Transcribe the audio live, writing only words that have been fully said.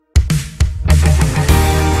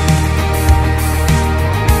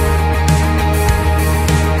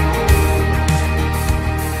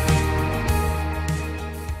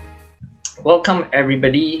Welcome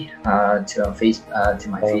everybody to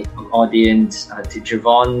my Facebook audience, to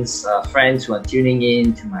Jevon's friends who are tuning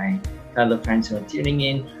in, to my fellow friends who are tuning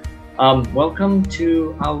in. Welcome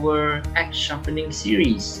to our Act Sharpening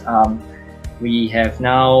series. We have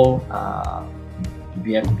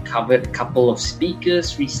covered a couple of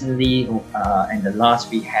speakers recently, and the last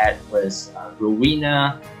we had was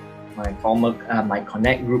Rowena, my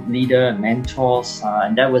Connect group leader and mentors,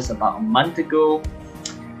 and that was about a month ago.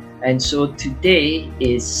 And so today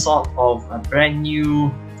is sort of a brand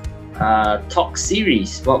new talk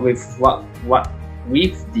series. What we've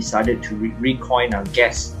decided to recoin our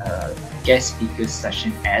guest speakers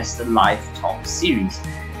session as the live talk series.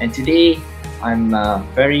 And today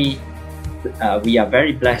we are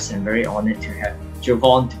very blessed and very honored to have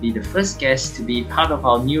Jevon to be the first guest to be part of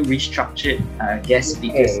our new restructured guest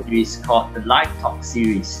speaker series called the Live Talk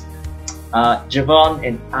series. Jevon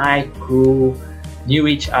and I knew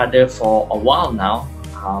each other for a while now.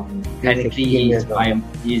 Technically, he's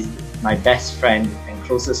my best friend and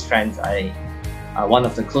closest friend. One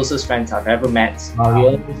of the closest friends I've ever met. We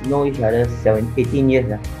almost know each other 18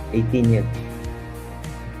 years. 18 years.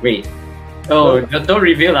 Wait. Oh, don't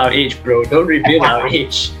reveal our age, bro. Don't reveal our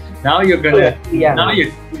age. Now you're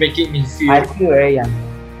making me feel. I feel very young.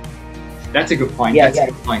 That's a good point. Yeah, That's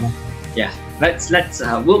a good point. Yeah.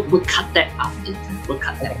 We'll cut that out later. We'll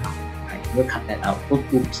cut that out. We'll cut that out.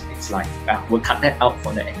 Oops, it's like we'll cut that out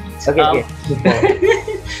for the edit. Okay.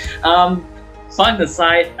 Fun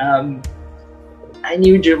aside, I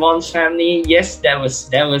knew Jevon's family. Yes, that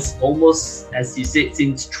was almost, as you said,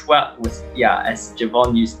 since 12. As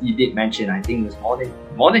Jevon you did mention, I think it was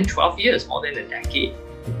more than 12 years, more than a decade.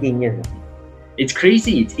 18 years. It's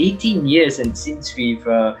crazy. It's 18 years, and since we've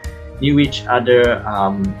knew each other,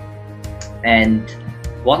 and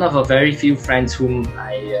one of our very few friends whom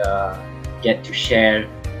I get to share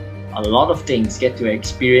a lot of things, get to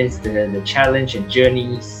experience the challenge and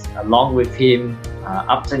journeys along with him,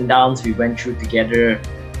 ups and downs we went through together.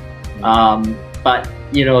 But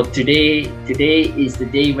today is the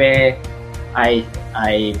day where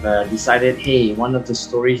I've decided, hey, one of the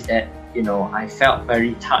stories that I felt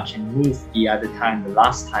very touched and moved the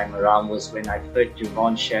last time around was when I heard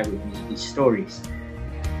Jevon share with me his stories,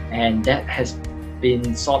 and that has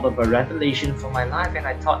been sort of a revelation for my life. And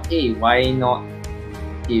I thought, hey, why not,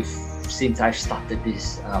 since I've started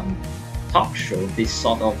this talk show, this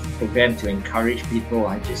sort of program to encourage people,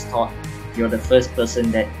 I just thought you're the first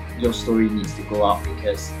person that your story needs to go out,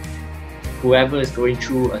 because whoever is going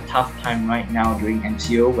through a tough time right now during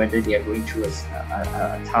MCO, whether they are going through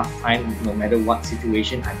a tough time, no matter what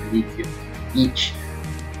situation, I believe each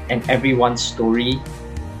and everyone's story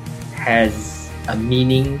has a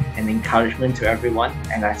meaning and encouragement to everyone.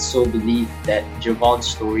 And I so believe that Jevon's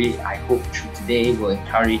story, I hope through today, will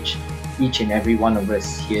encourage each and every one of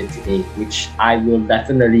us here today, which I will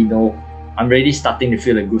definitely know. I'm really starting to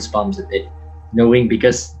feel the goosebumps a bit, knowing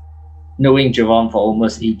Jevon for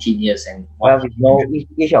almost 18 years. And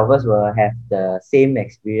each of us will have the same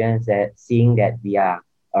experience, at seeing that we are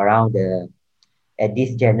around at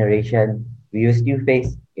this generation. We will still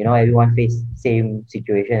face, everyone face same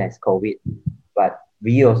situation as COVID, but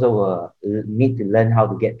we also will need to learn how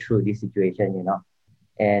to get through this situation,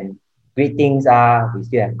 and great things are we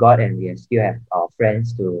still have God, and we still have our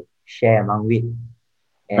friends to share among with.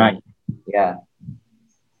 And, right. Yeah.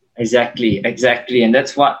 Exactly. And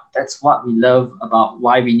that's what we love about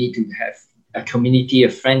why we need to have a community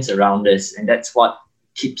of friends around us, and that's what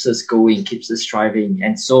keeps us going, keeps us striving.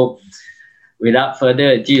 And so, without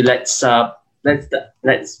further ado, let's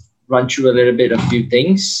run through a little bit of a few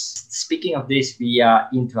things. Speaking of this, we are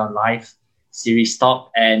into our live series talk,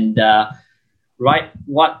 and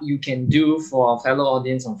what you can do for our fellow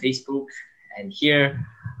audience on Facebook and here,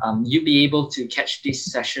 you'll be able to catch this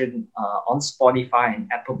session on Spotify and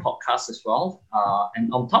Apple Podcasts as well.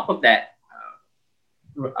 And on top of that,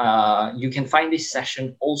 you can find this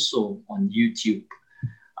session also on YouTube,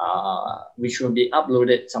 which will be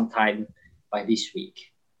uploaded sometime by this week.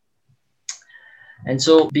 And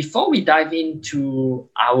so before we dive into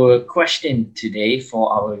our question today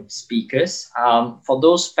for our speakers, for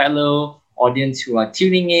those fellow audience who are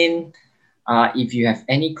tuning in, if you have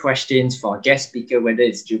any questions for a guest speaker, whether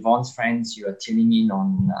it's Jevon's friends, you are tuning in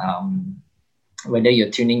on, whether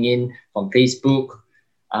you're tuning in from Facebook,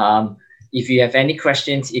 if you have any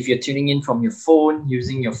questions, if you're tuning in from your phone,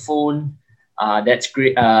 using your phone, that's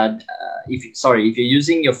great. If you're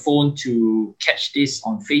using your phone to catch this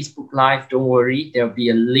on Facebook Live, don't worry. There'll be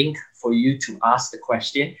a link for you to ask the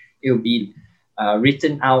question. It will be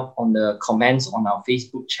written out on the comments on our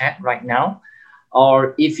Facebook chat right now.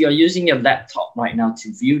 Or if you're using your laptop right now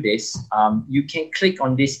to view this, you can click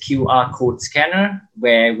on this QR code scanner,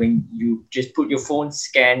 where when you just put your phone,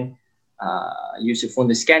 use your phone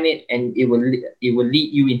to scan it, and it will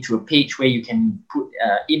lead you into a page where you can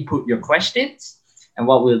input your questions. And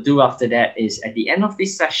what we'll do after that is, at the end of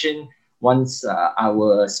this session, once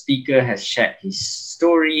our speaker has shared his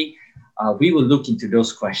story, we will look into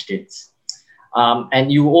those questions.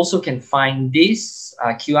 And you also can find this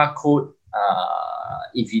QR code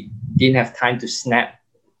if you didn't have time to snap,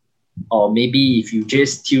 or maybe if you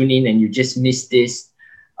just tune in and you just missed this,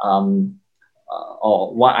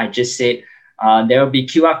 or what I just said. There will be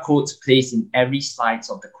QR codes placed in every slides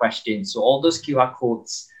of the question. So all those QR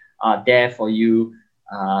codes are there for you.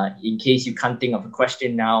 In case you can't think of a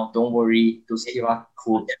question now, don't worry. Those QR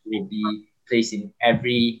codes will be placed in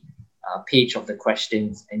every page of the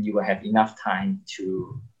questions, and you will have enough time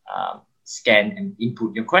to scan and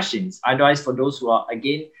input your questions. Otherwise, for those who are,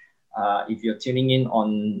 again, if you're tuning in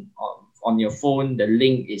on your phone, the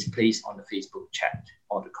link is placed on the Facebook chat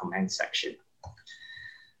or the comment section.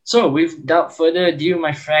 So without further ado,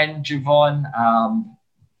 my friend Jevon,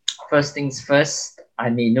 first things first, I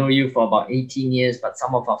may know you for about 18 years, but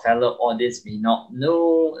some of our fellow audience may not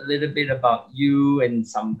know a little bit about you and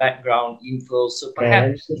some background info. So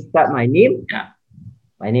perhaps... Can I start my name? Yeah.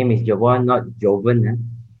 My name is Jevon, not Joven.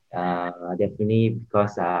 Definitely,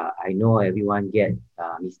 because I know everyone get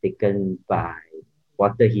mistaken by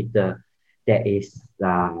water heater that is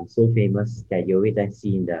so famous that you always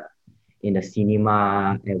see in the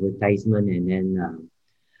cinema advertisement, and then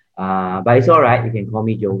but it's all right. You can call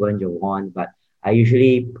me Joven, Jevon, but I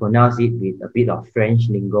usually pronounce it with a bit of French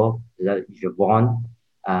lingo, Jevon.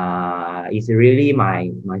 It's really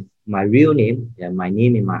my real name. My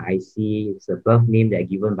name in my IC. It's a birth name that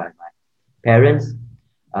given by my parents.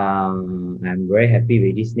 I'm very happy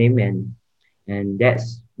with this name, and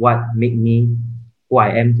that's what made me who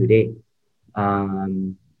I am today.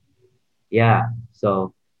 Yeah.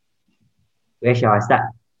 So where shall I start?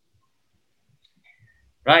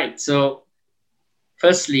 Right. So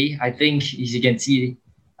firstly, I think, as you can see,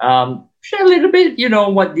 share a little bit,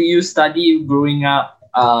 what do you study growing up,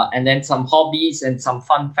 and then some hobbies and some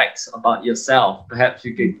fun facts about yourself. Perhaps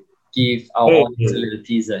you could give our audience a little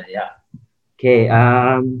teaser. Yeah. Okay.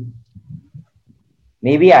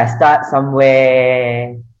 Maybe I start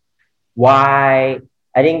somewhere. Why?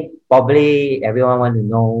 I think probably everyone want to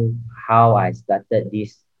know how I started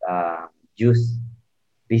this juice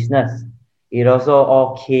business. It also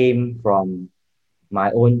all came from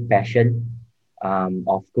my own passion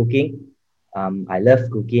of cooking. I love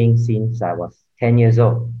cooking since I was 10 years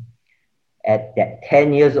old. At that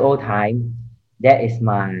 10 years old time, that is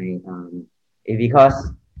my,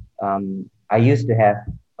 because I used to have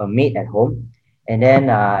a maid at home. And then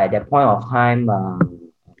at that point of time,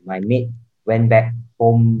 my maid went back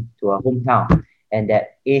home to her hometown. And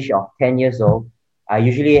at age of 10 years old, I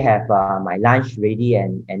usually have my lunch ready,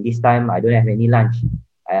 and this time I don't have any lunch.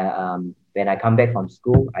 When I come back from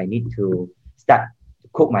school, I need to start to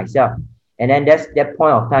cook myself. And then that's that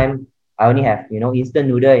point of time, I only have instant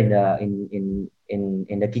noodle in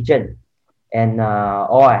the kitchen, and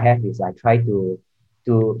all I have is I try to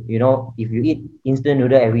if you eat instant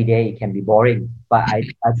noodle every day, it can be boring. But I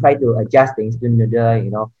try to adjust the instant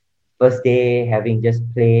noodle. First day having just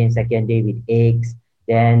plain, second day with eggs,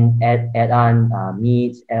 then add on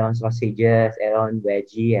meats, add on sausages, add on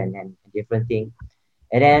veggie and different things.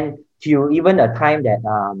 And then to even a time that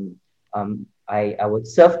I would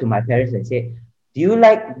serve to my parents and say, do you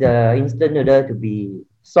like the instant noodle to be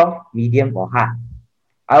soft, medium, or hard?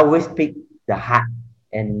 I always pick the hard,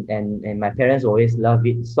 and my parents always love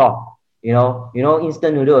it soft.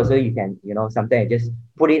 Instant noodle also you can sometimes just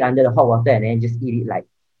put it under the hot water and then just eat it like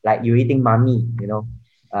you're eating mummy,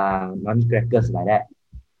 mummy crackers like that.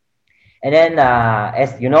 And then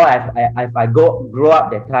as you know, if I grow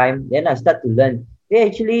up that time, then I start to learn. Hey,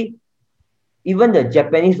 actually, even the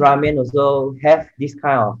Japanese ramen also have this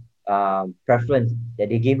kind of preference that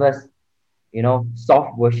they give us,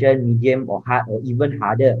 soft version, medium or hard or even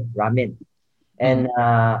harder ramen. And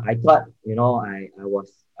I thought, I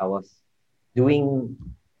was doing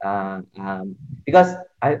because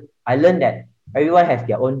I learned that everyone has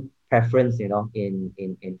their own preference,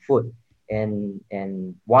 in food,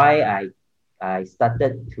 and why I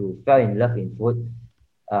started to fall in love in food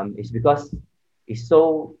is because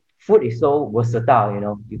food is so versatile.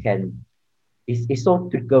 You can it's so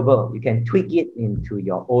tweakable. You can tweak it into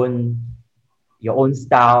your own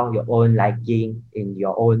style, your own liking, in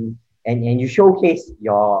your own, and you showcase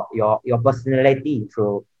your personality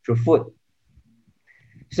through food.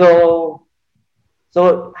 So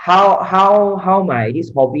So how my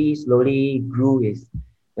this hobby slowly grew is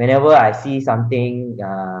whenever I see something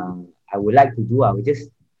I would like to do, I would just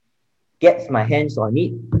get my hands on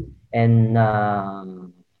it, and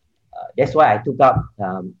that's why I took up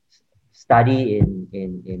study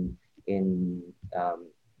in um,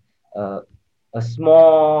 uh, a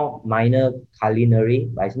small minor culinary,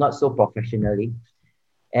 but it's not so professionally.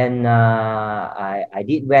 And I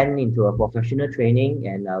did went into a professional training,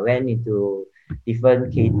 and I went into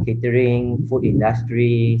different catering, food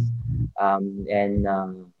industries, and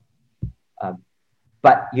uh,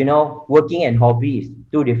 but working and hobby is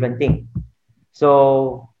two different things.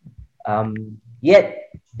 So yet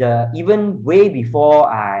the even way before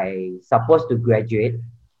I supposed to graduate,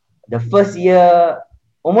 the first year,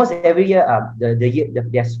 almost every year,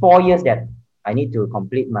 there's 4 years that I need to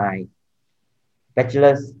complete my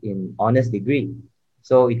bachelor's in honors degree.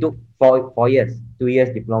 So it took four years, 2 years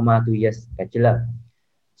diploma, 2 years bachelor.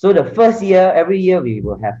 So the first year, every year we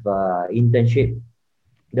will have internship.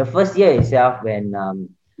 The first year itself, when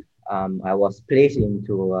I was placed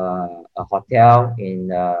into a hotel in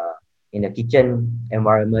a kitchen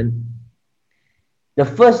environment. The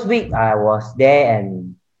first week I was there,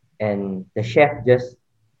 and the chef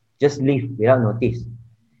just leave without notice.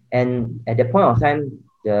 And at that point of time,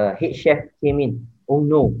 the head chef came in. Oh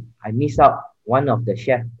no, I missed out one of the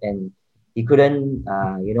chef, and he couldn't,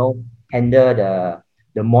 handle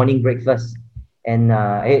the morning breakfast and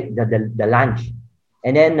the lunch.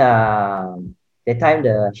 And then that time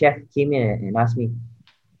the chef came in and asked me,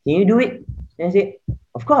 "Can you do it?" And I said,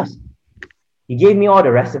 "Of course." He gave me all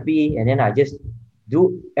the recipe, and then I just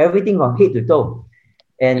do everything from head to toe.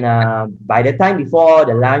 And by the time before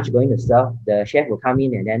the lunch going to serve, the chef will come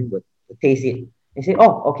in and then will taste it and say,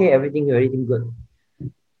 "Oh, okay, everything good."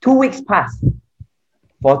 2 weeks passed.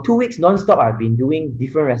 For 2 weeks non-stop, I've been doing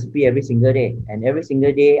different recipe every single day, and every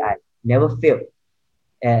single day I never failed.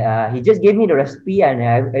 He just gave me the recipe, and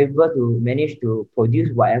I'm able to manage to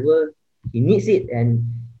produce whatever he needs it.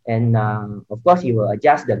 And of course, he will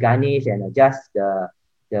adjust the garnish and adjust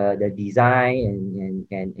the design,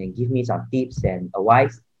 and give me some tips and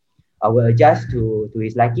advice. I will adjust to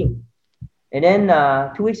his liking. And then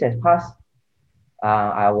 2 weeks has passed.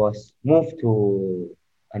 I was moved to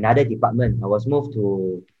another department. I was moved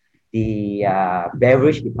to the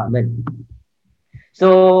beverage department.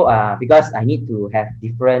 So because I need to have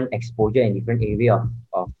different exposure in different area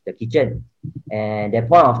of the kitchen, and at that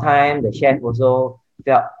point of time, the chef also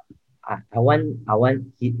felt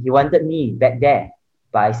he wanted me back there,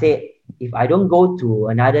 but I said if I don't go to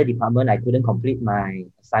another department, I couldn't complete my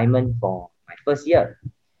assignment for my first year.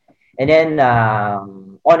 And then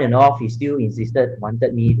on and off, he still insisted,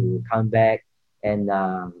 wanted me to come back, and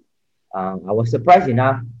I was surprised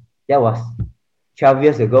enough. That was 12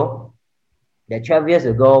 years ago. That 12 years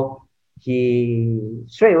ago, he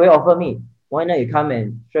straight away offered me, "Why not you come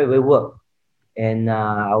and straight away work? And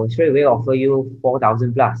I will straight away offer you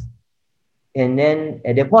 4,000 plus." And then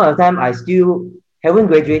at that point of time, I still haven't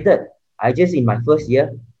graduated. I just in my first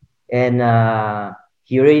year, and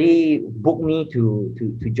he already booked me to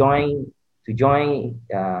join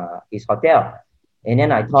his hotel. And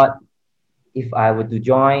then I thought, if I were to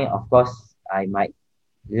join, of course, I might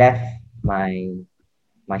left my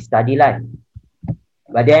study life.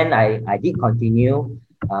 But then I did continue.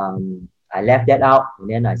 I left that out, and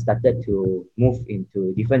then I started to move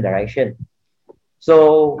into different direction.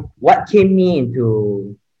 So what came me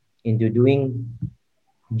into doing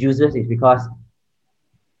juices is because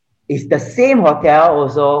it's the same hotel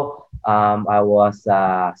also. I was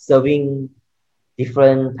serving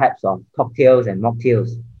different types of cocktails and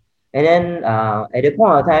mocktails. And then at the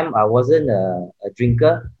point of time, I wasn't a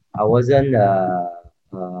drinker. I wasn't.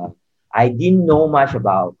 I didn't know much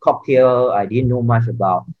about cocktail. I didn't know much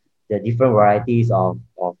about the different varieties of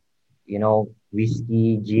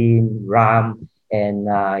whiskey, gin, rum. And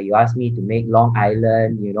you asked me to make Long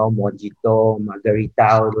Island, mojito,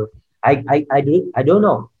 margarita. All those. I don't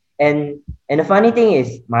know. And the funny thing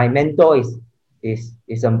is, my mentor is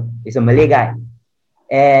a Malay guy,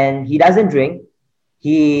 and he doesn't drink.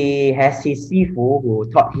 He has his sifu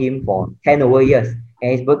who taught him for 10 over years,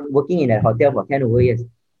 and he's working in that hotel for 10 over years.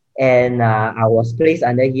 And I was placed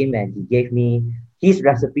under him, and he gave me his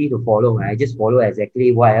recipe to follow. And I just follow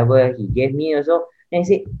exactly whatever he gave me also. And he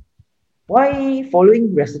said, "Why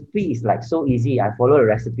following recipe is like so easy? I follow a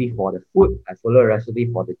recipe for the food. I follow a recipe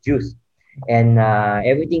for the juice." And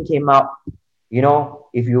everything came out.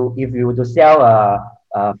 If you were to sell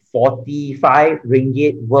a 45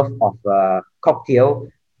 ringgit worth of cocktail,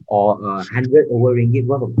 or 100 over ringgit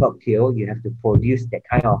worth of cocktail, you have to produce that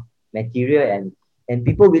kind of material, and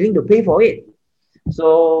people willing to pay for it.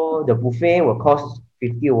 So the buffet will cost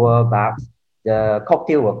 50 over bucks. The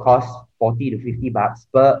cocktail will cost 40 to 50 bucks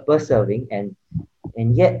per serving. And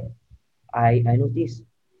yet I noticed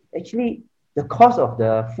actually the cost of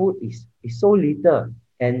the food is so little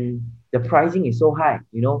and the pricing is so high.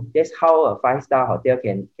 You know, that's how a five-star hotel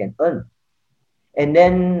can earn. And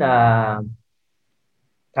then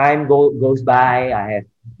goes by. I have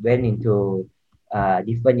went into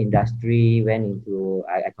different industry.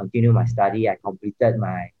 I continued my study. I completed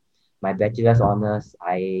my bachelor's honors.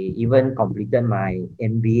 I even completed my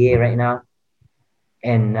MBA right now.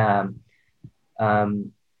 And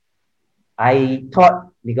um, I thought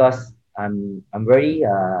because I'm very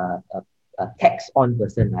a text on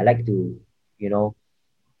person. I like to, you know,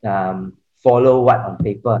 follow what on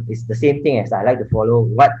paper. It's the same thing as I like to follow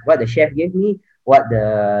what the chef gave me, what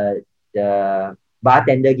the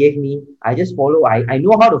bartender gave me. I just follow. I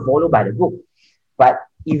know how to follow by the book. But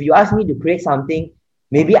if you ask me to create something,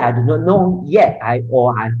 maybe I do not know yet. I've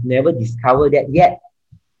never discovered that yet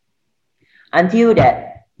until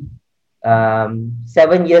that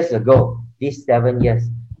 7 years ago. These 7 years,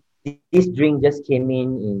 this drink just came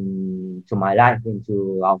into my life,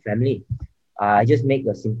 into our family. I just make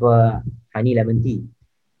a simple honey lemon tea,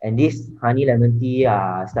 and this honey lemon tea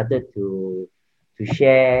started to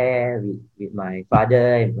share with my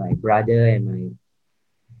father and my brother and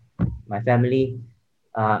my family.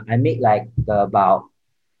 I make like about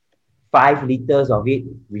 5 liters of it,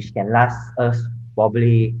 which can last us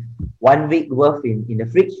probably 1 week worth in the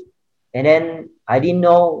fridge. And then I didn't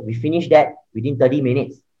know we finished that within 30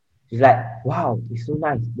 minutes. It's like, wow, it's so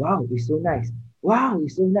nice. Wow, it's so nice. Wow,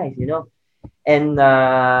 it's so nice, you know. And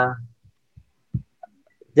the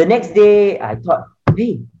next day I thought,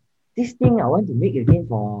 hey, this thing I want to make again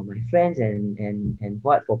for my friends and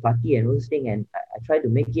what for party and all this thing. And I tried to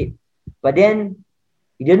make it. But then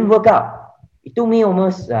it didn't work out. It took me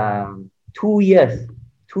almost 2 years,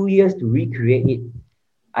 2 years to recreate it.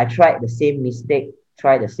 I tried the same mistake,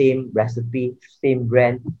 tried the same recipe, same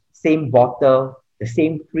brand, same bottle, the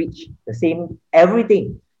same fridge, the same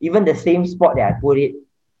everything, even the same spot that I put it.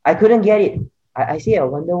 I couldn't get it. I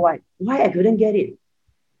wonder why. Why I couldn't get it?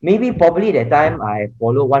 Maybe probably that time I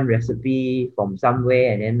follow one recipe from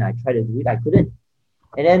somewhere and then I try to do it. I couldn't.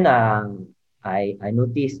 And then I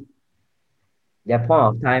noticed that point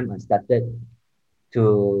of time I started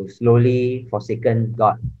to slowly forsaken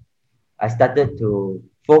God. I started to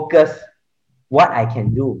focus what I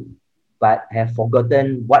can do, but have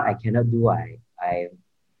forgotten what I cannot do. I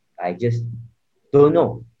just don't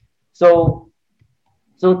know. So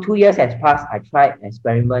 2 years has passed. I tried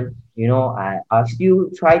experiment. You know, I still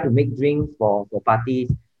try to make drinks for parties.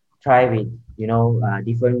 Try with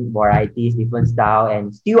different varieties, different style,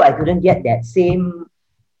 and still I couldn't get that same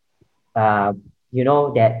uh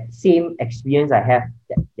that same experience I have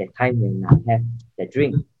that time when I have that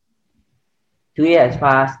drink. 2 years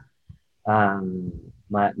passed.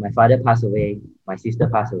 My father passed away. My sister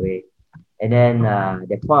passed away, and then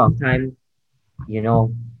that point of time, you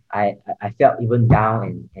know, I felt even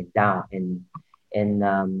down and down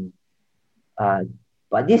and uh,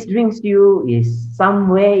 but this drink still is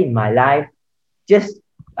somewhere in my life. Just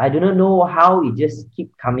I do not know how it just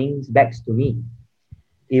keep coming back to me.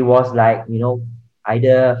 It was like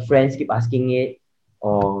either friends keep asking it,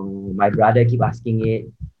 or my brother keep asking it,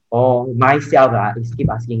 or myself is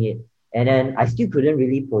keep asking it, and then I still couldn't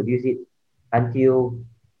really produce it until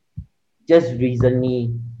just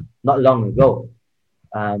recently, not long ago.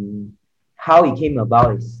 How it came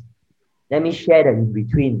about is, let me share that in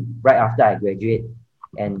between, right after I graduate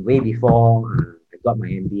and way before I got my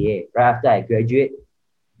MBA. Right after I graduate,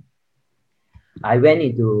 I went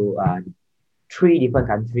into 3 different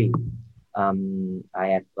countries. I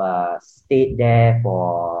have stayed there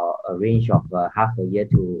for a range of half a year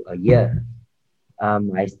to a year.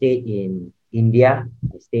 I stayed in India,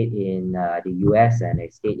 I stayed in the US, and I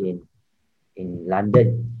stayed in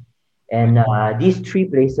London. And these 3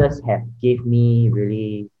 places have gave me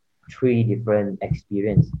really 3 different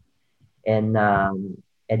experience. And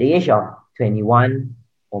at the age of 21,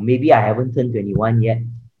 or maybe I haven't turned 21 yet,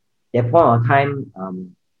 that point of time,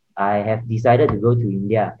 I have decided to go to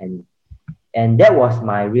India, and that was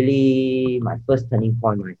my first turning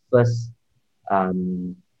point, my first I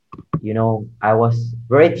was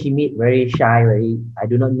very timid, very shy, I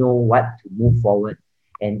do not know what to move forward.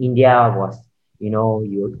 And India was,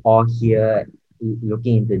 you all hear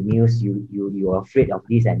looking into the news, you're afraid of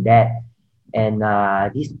this and that. And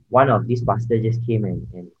this one of these pastors just came and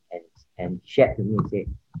shared to me and said,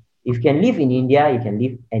 if you can live in India, you can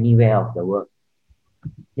live anywhere of the world.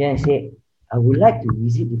 Then I said, I would like to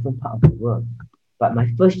visit different part of the world, but my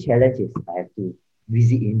first challenge is I have to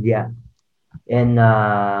visit India. And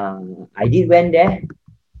I did went there.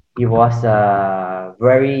 It was a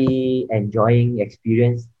very enjoying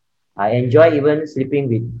experience. I enjoy even sleeping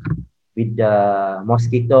with the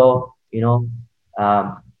mosquito,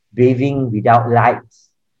 bathing without lights.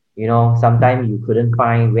 Sometimes you couldn't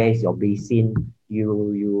find where's your basin.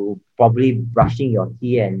 You probably brushing your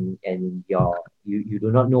teeth and you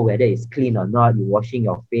do not know whether it's clean or not. You washing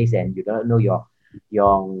your face and you don't know your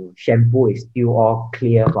shampoo is still all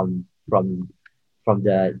clear from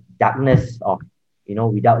the darkness of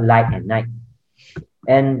without light at night.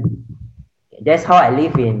 And that's how I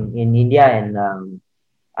live in India. And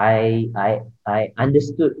I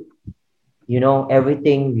understood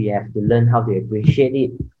everything. We have to learn how to appreciate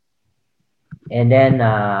it. And then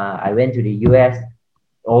I went to the US.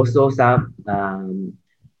 Also some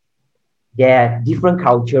there are different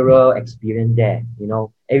cultural experience there.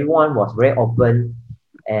 Everyone was very open.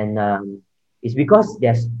 And it's because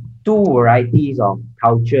there's two varieties of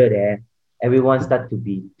culture there. Everyone start to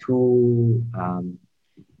be too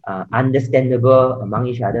understandable among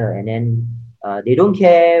each other. And then they don't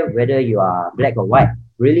care whether you are black or white.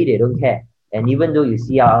 Really, they don't care. And even though you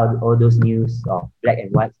see all those news of black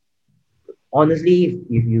and white, honestly,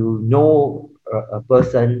 if you know a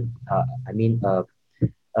person,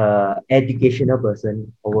 educational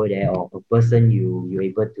person over there, or a person you're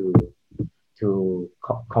able to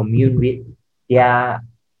commune with,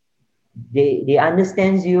 they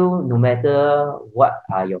understands you no matter what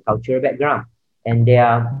are your cultural background. And there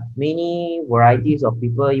are many varieties of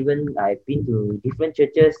people. Even I've been to different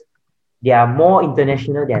churches. They are more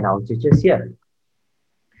international than our churches here.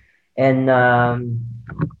 And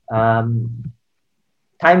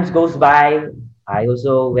times goes by, I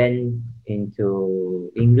also went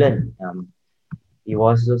into England. It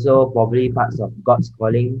was also probably parts of God's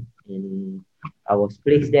calling, and I was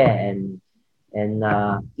placed there. And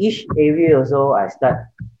each area also I start,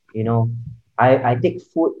 I take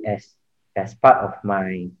food as part of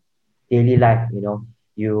my daily life.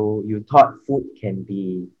 You thought food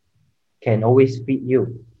can always feed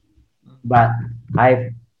you, but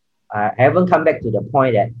I haven't come back to the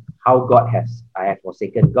point that how I have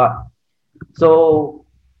forsaken God. So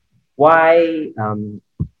why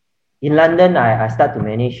in London I start to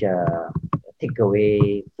manage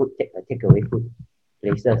takeaway food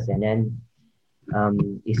places. And then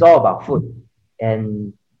it's all about food.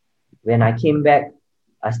 And when I came back,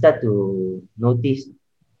 I start to notice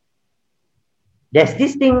there's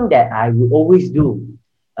this thing that I would always do.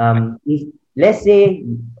 If let's say,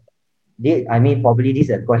 probably this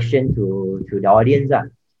is a question to the audience.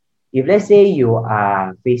 If let's say you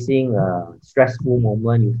are facing a stressful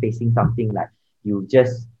moment, you're facing something like you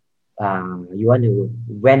just you want to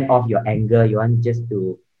vent off your anger, you want just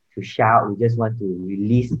to shout, you just want to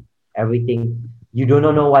release everything, you do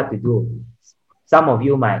not know what to do. Some of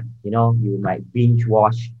you might, you might binge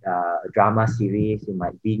watch a drama series, you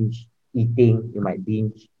might binge eating, you might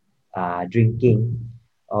binge drinking,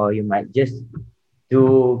 or you might just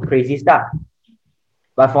do crazy stuff.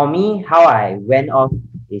 But for me, how I went off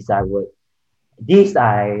is until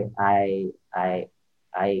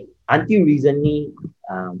recently,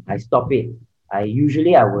 I stop it. I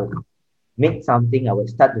would make something, I would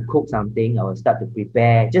start to cook something, I would start to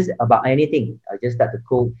prepare just about anything. I just start to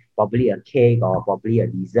cook probably a cake or probably a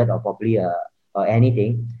dessert or probably or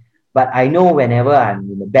anything. But I know whenever I'm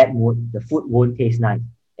in a bad mood, the food won't taste nice.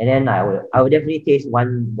 And then I will definitely taste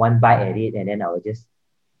one bite at it, and then I will just,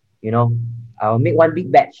 I'll make one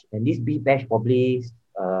big batch, and this big batch probably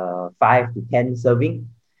 5 to 10 serving.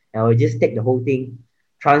 And I will just take the whole thing,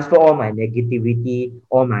 transfer all my negativity,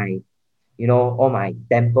 all my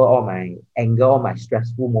temper, all my anger, all my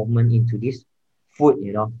stressful moment into this food,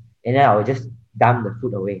 and then I will just dump the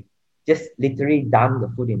food away. Just literally dump the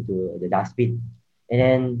food into the dustbin. And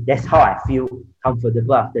then that's how I feel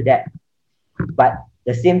comfortable after that. But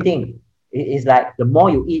the same thing, it's like the more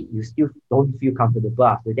you eat, you still don't feel comfortable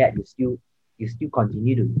after that. You still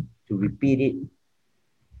continue to repeat it.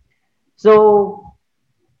 So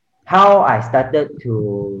how I started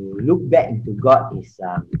to look back into God is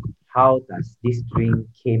how does this dream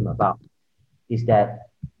came about? Is that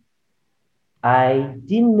I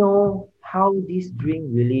didn't know how this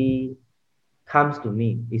dream really comes to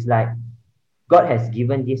me. It's like God has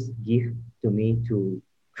given this gift to me to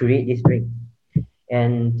create this drink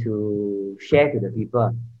and to share to the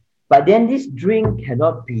people. But then this drink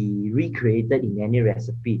cannot be recreated in any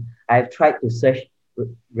recipe. I've tried to search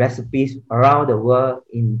recipes around the world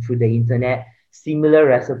through the internet, similar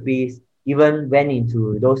recipes, even went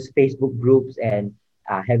into those Facebook groups and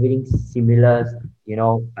having similar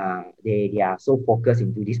they are so focused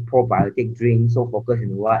into this probiotic drink, so focused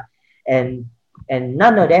into what, and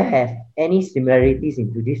none of them have any similarities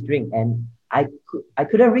into this drink, and I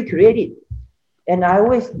couldn't recreate it. And I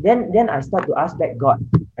always then I start to ask back God.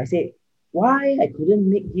 I say, why I couldn't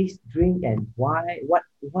make this drink, and why what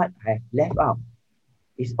I have left out.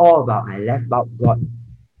 It's all about I left out God.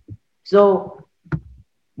 So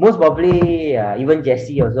most probably, even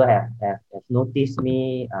Jesse also have noticed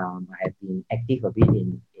me. I have been active a bit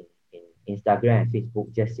in Instagram and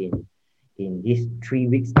Facebook just in these 3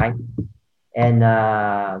 weeks time. And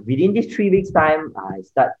within these 3 weeks time, I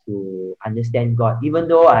start to understand God. Even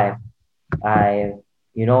though I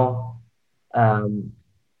you know um,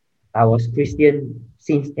 I was Christian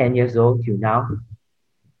since 10 years old till now.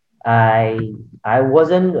 I I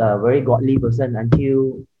wasn't a very godly person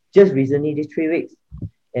until just recently, these 3 weeks.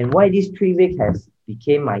 And why these 3 weeks has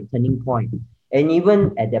became my turning point. And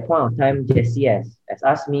even at that point of time, Jesse has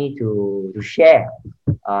asked me to share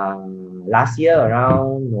last year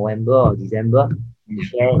around November or December, to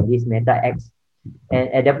share in this Meta X. And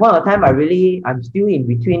at that point of time, I'm still in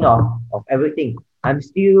between of everything. I'm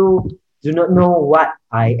still do not know what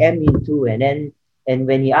I am into. And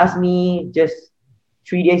when he asked me just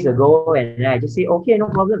 3 days ago, and I just say, okay, no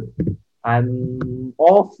problem. I'm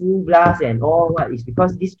all full blast and all what is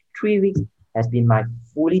because these 3 weeks has been my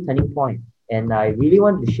fully turning point. And I really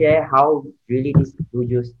want to share how really this blue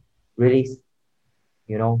juice really,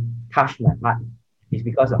 touched my heart. It's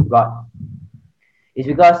because of God. It's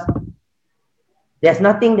because there's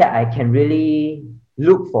nothing that I can really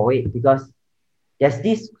look for it, because there's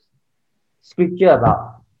this scripture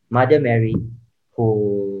about Mother Mary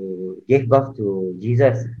who gave birth to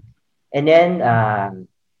Jesus. And then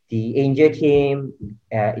the angel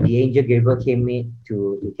Gabriel came in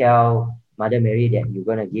to tell Mother Mary that you're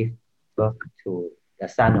going to give birth to the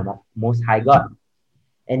Son of Most High God.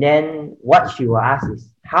 And then what she will ask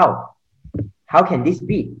is, how? How can this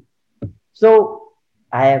be? So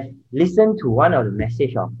I have listened to one of the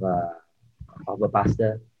message of a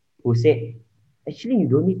pastor who said, actually, you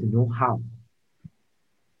don't need to know how.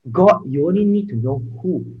 God, you only need to know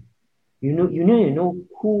who. You need to know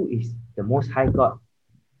who is the Most High God,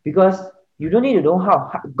 because you don't need to know how.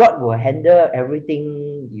 God will handle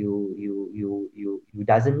everything you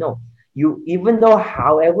doesn't know. You, even though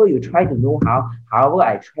however you try to know however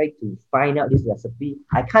I try to find out this recipe,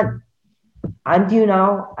 I can't. Until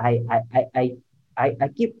now, I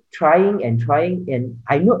keep trying and trying, and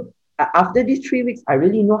I know after these 3 weeks, I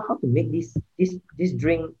really know how to make this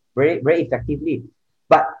drink very very effectively.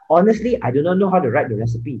 But honestly, I do not know how to write the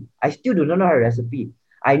recipe. I still do not know how to recipe.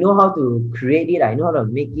 I know how to create it. I know how to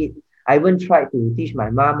make it. I even tried to teach my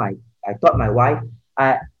mom. I taught my wife.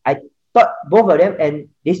 I taught both of them, and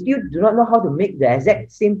they still do not know how to make the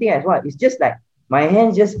exact same thing as well. It's just like my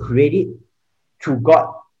hands just created through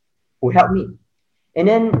God who helped me. And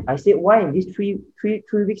then I said, why in these three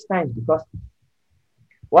weeks time? Because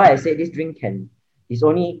why I said this drink is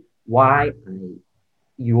only why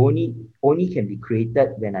you only can be created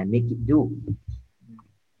when I make it do.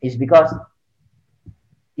 It's because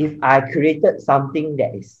if I created something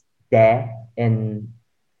that is there and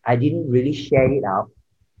I didn't really share it out,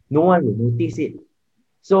 no one will notice it.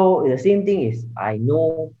 So the same thing is, I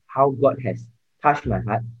know how God has touched my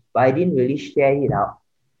heart, but I didn't really share it out.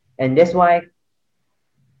 And that's why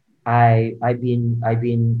I've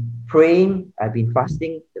been praying, I've been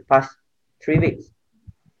fasting the past 3 weeks.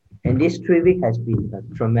 And this 3 weeks has been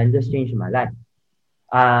a tremendous change in my life.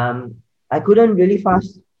 I couldn't really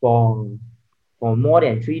fast for more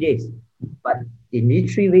than 3 days. But in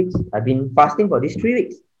these 3 weeks, I've been fasting for these 3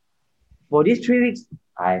 weeks. For these 3 weeks,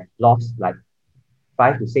 I've lost like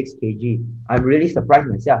 5 to 6 kg. I'm really surprised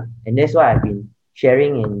myself. And that's why I've been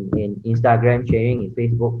sharing in Instagram, sharing in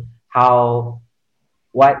Facebook,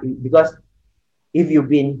 because if you've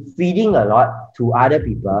been feeding a lot to other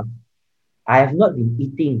people, I have not been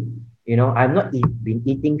eating, I've not been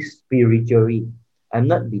eating spiritually. I've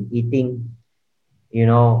not been eating,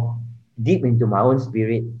 deep into my own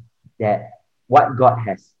spirit, that what God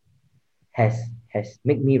has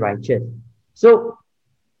made me righteous. So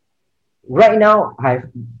right now,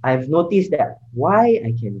 I've noticed that why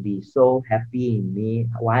I can be so happy in me,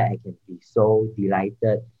 why I can be so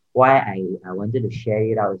delighted, why I wanted to share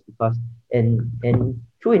it out is because, and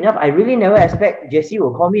true enough, I really never expect Jesse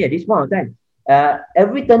will call me at this point of time.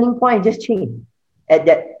 Every turning point just changed.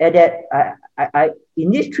 I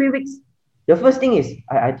in these 3 weeks, the first thing is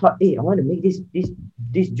I thought, hey, I want to make this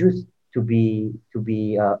juice to be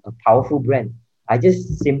a powerful brand. I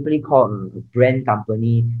just simply called a brand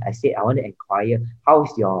company. I said, I want to inquire, how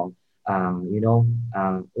is your,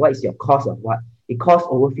 what is your cost of what? it cost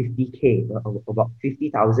over 50K, about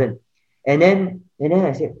 50,000. And then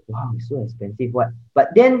I said, wow, it's so expensive. What? But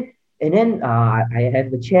then and then I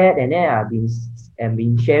have a chat, and then I've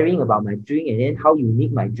been sharing about my drink, and then how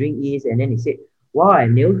unique my drink is. And then he said, wow, I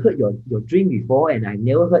never heard your drink before, and I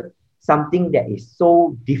never heard something that is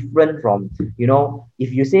so different from,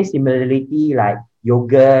 if you say similarity like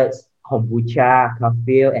yogurts, kombucha,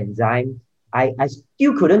 cafe, enzyme, I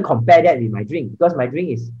still couldn't compare that with my drink, because my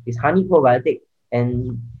drink is honey probiotic,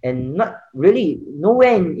 and not really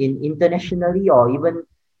nowhere in internationally or even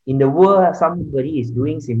in the world somebody is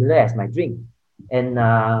doing similar as my drink. And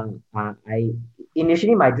I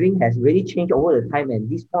initially my drink has really changed over the time, and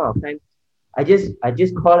this point of time I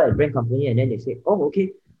just called a brand company, and then they said, oh,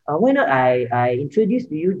 okay, why not I introduce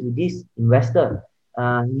to you to this investor.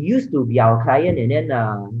 He used to be our client, and then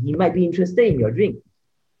he might be interested in your drink.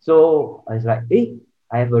 So I was like, hey,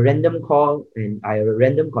 I have a random call, and I have a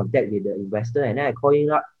random contact with the investor, and then I call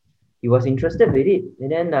him up. He was interested with it,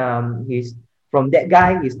 and then he's from that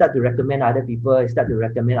guy. He start to recommend other people. He start to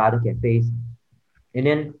recommend other cafes, and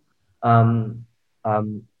then um,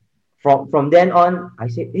 um, from then on, I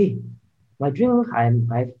said, hey, my drink,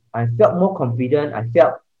 I felt more confident. I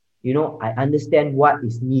felt, I understand what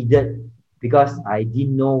is needed, because I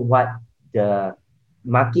didn't know what the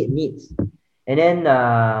market needs. And then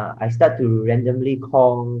I start to randomly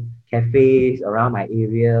call cafes around my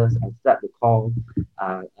areas. I start to call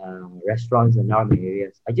restaurants around my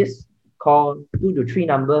areas. I just call 2 to 3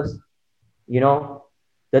 numbers. You know,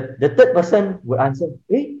 the third person would answer,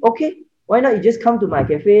 hey, okay, why not you just come to my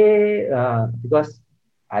cafe? Because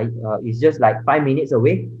it's just like 5 minutes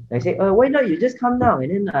away. And I say, why not you just come now?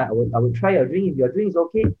 And then I would try your drink. If your drink is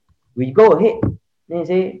okay, we go ahead. Then he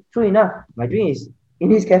say, true enough, my drink is in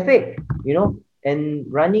his cafe, and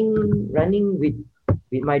running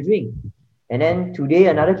with my drink. And then today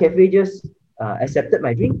another cafe just accepted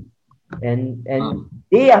my drink, and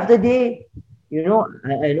day after day,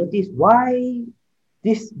 I noticed why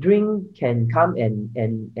this drink can come,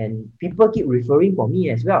 and people keep referring for me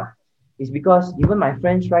as well. It's because even my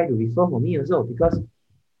friends try to refer for me also, because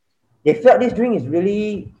they felt this drink is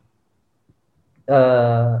really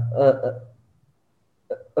a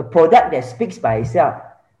product that speaks by itself.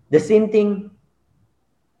 The same thing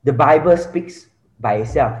the Bible speaks by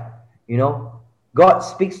itself. God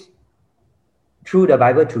speaks through the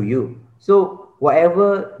Bible to you. So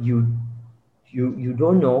whatever you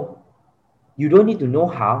don't know, you don't need to know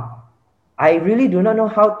how. I really do not know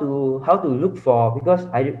how to look for, because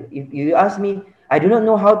if you ask me, I do not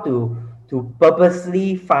know how to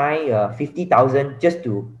purposely find 50,000 just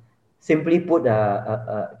to simply put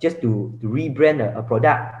just to rebrand a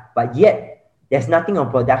product. But yet there's nothing on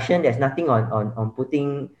production, there's nothing on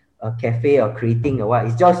putting a cafe or creating or what.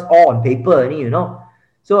 It's just all on paper,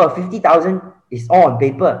 So 50,000 is all on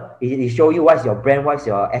paper. It show you what's your brand, what's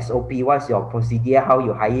your SOP, what's your procedure, how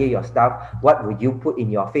you hire your staff, what would you put in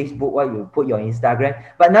your Facebook, what you put your Instagram.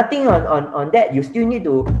 But nothing on that. You still need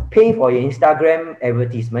to pay for your Instagram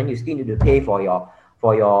advertisement. You still need to pay for your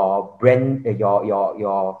brand,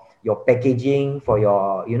 your packaging, for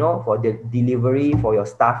your for the delivery, for your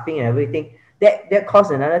staffing and everything. That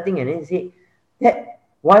costs another thing. And then you say that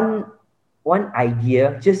one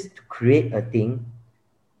idea just to create a thing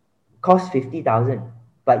cost 50,000,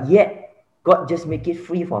 but yet God just make it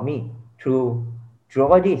free for me through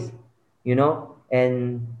all this,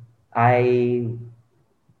 and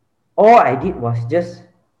all I did was just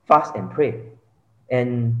fast and pray.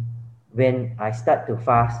 And when I start to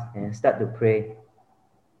fast and start to pray,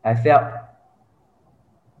 I felt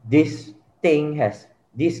this thing has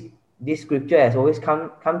this scripture has always come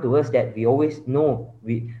to us, that we always know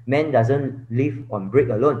man doesn't live on bread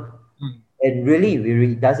alone. And really,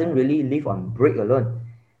 we doesn't really live on bread alone.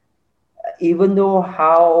 Even though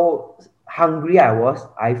how hungry I was,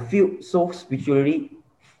 I feel so spiritually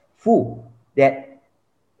full that,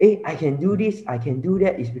 hey, I can do this, I can do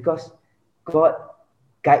that. Is because God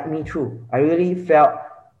guide me through. I really felt,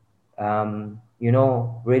 really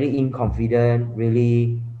inconfident,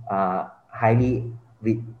 really highly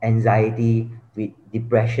with anxiety, with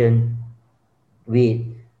depression, with,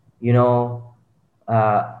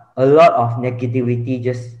 a lot of negativity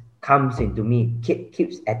just comes into me,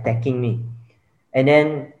 keeps attacking me. And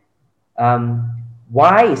then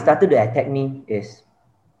why it started to attack me is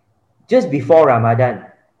just before Ramadan.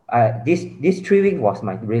 This 3 weeks was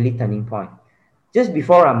my really turning point. Just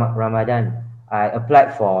before Ramadan, I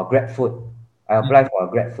applied for GrabFood.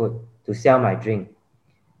 To sell my drink.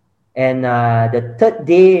 And the third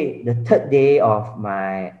day of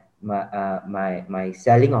my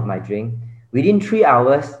selling of my drink, within 3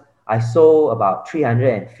 hours, I sold about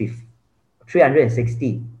 350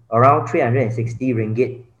 360, around 360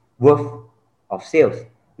 ringgit worth of sales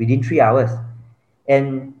within 3 hours.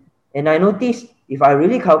 And I noticed if I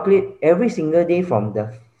really calculate every single day from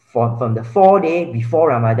the 4 day before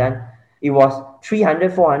Ramadan, it was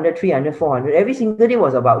 300, 400, 300, 400. Every single day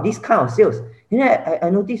was about this kind of sales. And then I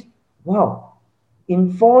noticed, wow,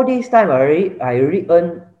 in 4 days time I already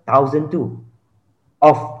earned 1,002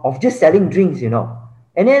 of just selling drinks,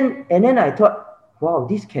 And then I thought, wow,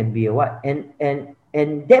 this can be a what? And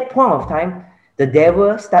that point of time, the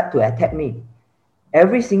devil start to attack me.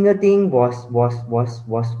 Every single thing was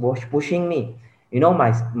pushing me.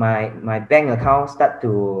 My bank account start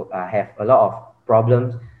to have a lot of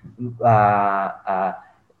problems.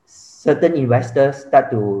 Certain investors start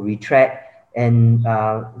to retract, and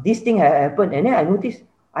this thing happened. And then I noticed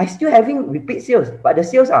I still having repeat sales, but the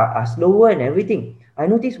sales are slower and everything. I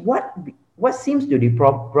noticed what seems to be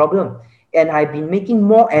problem, and I've been making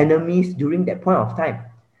more enemies during that point of time.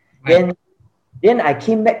 Right. Then I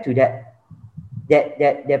came back to that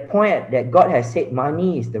point that God has said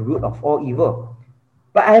money is the root of all evil.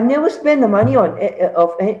 But I have never spent the money on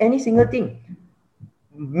of any single thing.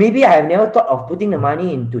 Maybe I have never thought of putting the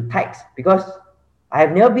money into tithes because I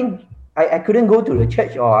have never been. I couldn't go to the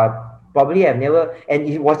church, or I probably have never. And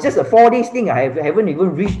it was just a 4 days thing. I haven't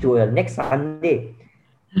even reached to next Sunday.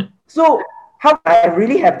 So how I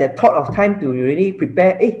really have that thought of time to really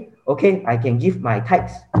prepare? Okay, I can give my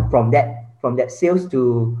tithes from that sales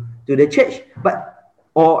to the church,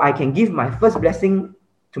 or I can give my first blessing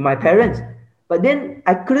to my parents. But then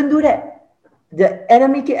I couldn't do that. The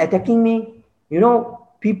enemy keep attacking me.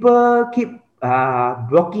 People keep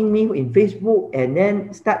blocking me in Facebook, and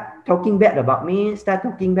then start talking bad about me, and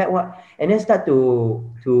then start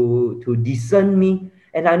to discern me.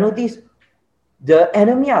 And I notice the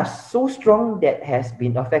enemy are so strong that has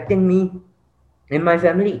been affecting me and my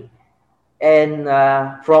family. And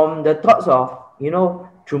from the thoughts of,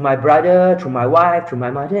 through my brother, through my wife, through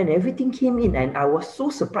my mother, and everything came in, and I was so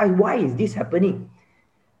surprised. Why is this happening?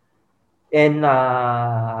 And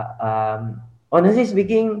honestly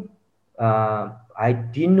speaking, I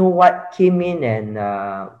didn't know what came in, and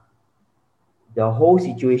the whole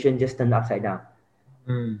situation just turned upside down.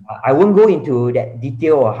 I won't go into that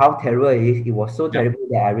detail or how terrible it is. It was so terrible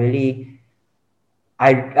that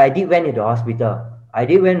I did went into the hospital. I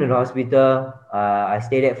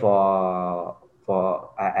stayed there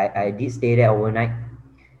I did stay there overnight,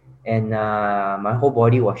 and my whole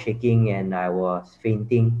body was shaking, and I was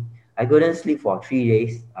fainting. I couldn't sleep for 3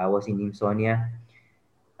 days. I was in insomnia,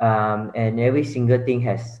 and every single thing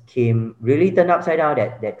has really turned upside down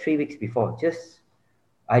that 3 weeks before. Just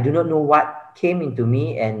I do not know what came into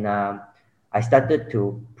me, and I started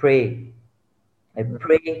to pray. I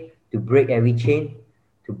pray to break every chain,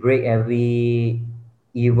 to break every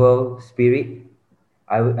evil spirit.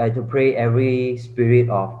 I to pray every spirit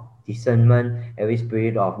of discernment, every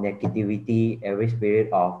spirit of negativity, every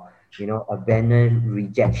spirit of abandon,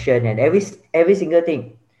 rejection, and every single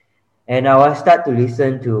thing. And I will start to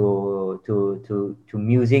listen to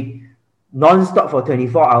music non-stop for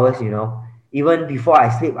 24 hours. Even before I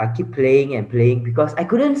sleep, I keep playing and playing because I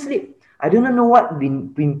couldn't sleep. I do not know what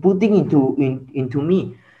been putting into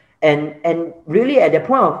me, and really at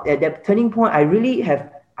that turning point, I really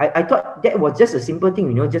have. I thought that was just a simple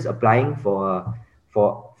thing, just applying for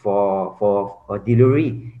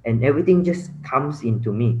delivery, and everything just comes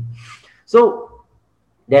into me. So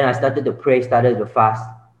then I started to pray, started to fast.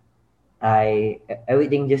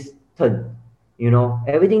 Everything just turned,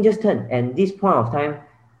 everything just turned. And this point of time,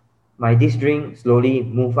 this drink slowly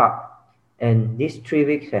moved up, and these 3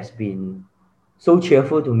 weeks has been so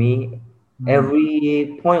cheerful to me.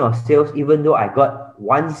 Every point of sales, even though I got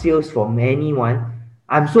one sales from anyone,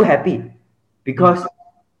 I'm so happy because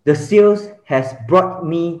the sales has brought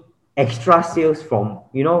me extra sales from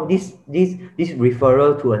this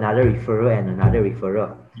referral to another referral and another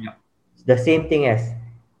referral. The same thing as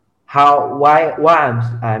why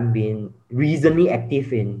I'm being reasonably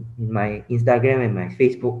active in my Instagram and my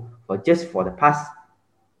Facebook for the past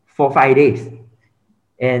 4-5 days,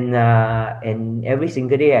 and every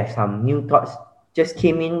single day I have some new thoughts just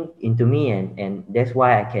came into me, and that's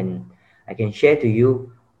why I can share to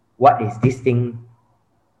you what is this thing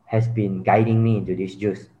has been guiding me into this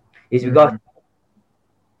juice. It's because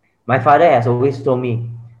my father has always told me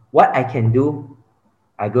what I can do,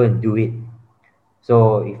 I go and do it.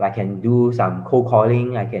 So if I can do some cold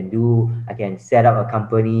calling, I can set up a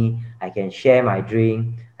company, I can share my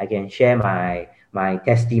drink, I can share my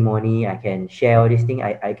testimony, I can share all these things.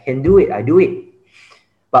 I can do it, I do it.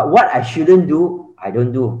 But what I shouldn't do, I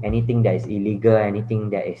don't do. Anything that is illegal, anything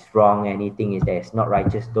that is wrong, anything that is not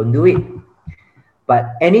righteous, don't do it.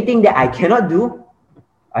 But anything that I cannot do,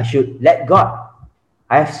 I should let God.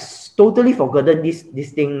 I have totally forgotten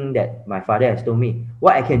this thing that my father has told me.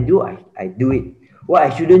 What I can do, I do it. What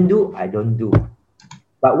I shouldn't do, I don't do.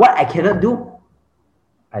 But what I cannot do,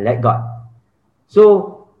 I let God.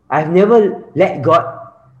 So I've never let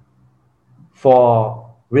God for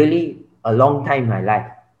really a long time in my life,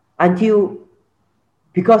 until,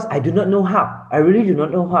 because I do not know how. I really do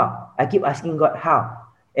not know how. I keep asking God how.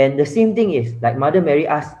 And the same thing is like Mother Mary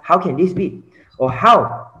asked, how can this be? Or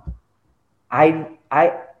how? I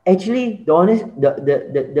actually,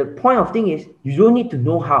 the point of thing is, you don't need to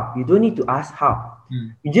know how. You don't need to ask how.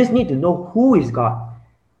 You just need to know who is God.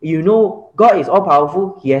 You know, God is all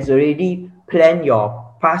powerful. He has already planned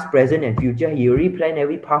your past, present, and future. He already planned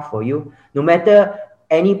every path for you. No matter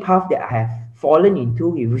any path that I have fallen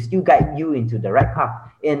into, He will still guide you into the right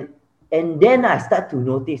path. And then I start to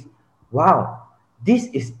notice, wow, this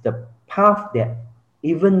is the path that,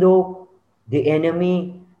 even though the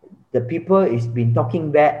enemy, the people is been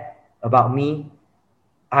talking bad about me,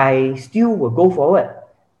 I still will go forward.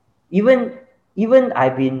 Even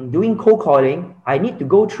I've been doing cold calling, I need to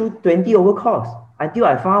go through 20 over calls until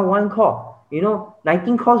I found one call.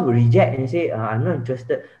 19 calls will reject and say, I'm not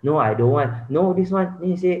interested. No, I don't want. No, this one.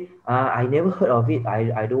 Then you say, I never heard of it.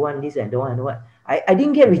 I don't want this and don't want. I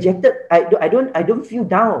didn't get rejected. I don't feel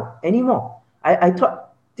down anymore. I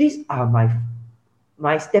thought these are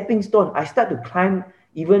my stepping stone. I start to climb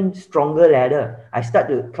even stronger ladder. I start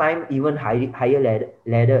to climb even higher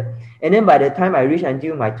ladder. And then by the time I reach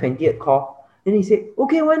until my 20th call, then he said,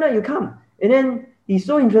 okay, why not you come? And then he's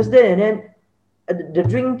so interested, and then the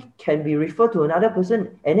drink can be referred to another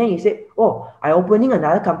person. And then he said, oh, I'm opening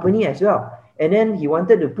another company as well. And then he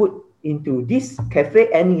wanted to put into this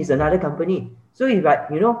cafe and his another company. So it's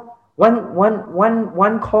like,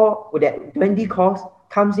 one call with that 20 calls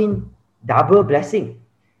comes in double blessing.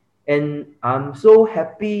 And I'm so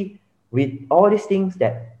happy with all these things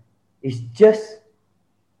that it's just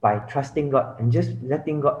by trusting God and just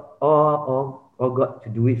letting God, all God to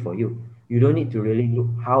do it for you. You don't need to really look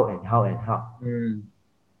how and how and how.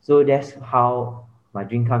 So that's how my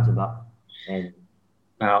dream comes about. And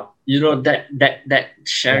wow, that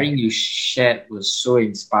sharing you shared was so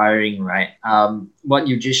inspiring, right? What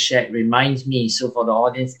you just shared reminds me. So for the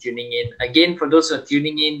audience tuning in, again, for those who are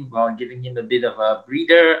tuning in, well, giving in a bit of a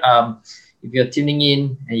breather. If you're tuning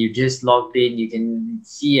in and you just logged in, you can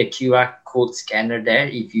see a QR code scanner there.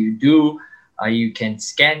 If you do, you can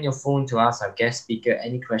scan your phone to ask our guest speaker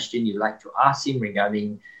any question you'd like to ask him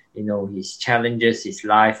regarding, his challenges, his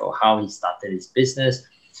life, or how he started his business.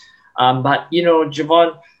 But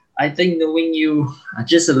Jevon, I think knowing you,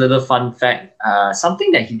 just a little fun fact,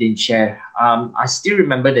 something that he didn't share. I still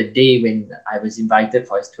remember the day when I was invited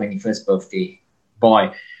for his 21st birthday.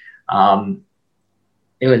 Boy,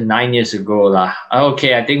 it was 9 years ago lah.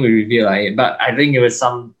 Okay, I think we revealed it, but I think it was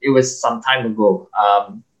some time ago.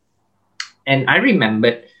 And I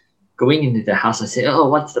remembered going into the house. I said, "Oh,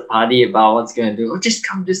 what's the party about? What's gonna do? Oh, just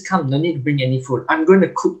come. No need to bring any food. I'm going to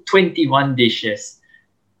cook 21 dishes."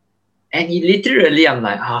 And he literally, I'm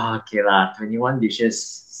like, okay lah, 21 dishes.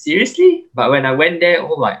 Seriously? But when I went there,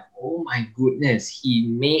 oh my goodness, he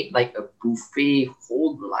made like a buffet,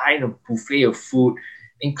 whole line of buffet of food,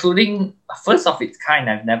 including a first of its kind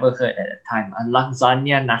I've never heard at the time, a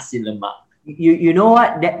lasagna nasi lemak. You know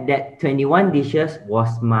what? That 21 dishes was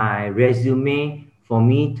my resume for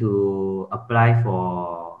me to apply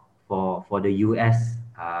for the US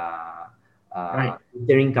Right.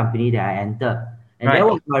 catering company that I entered. And Right. that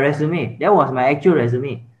was my resume. That was my actual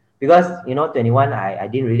resume. Because 21, I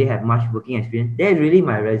didn't really have much working experience. That's really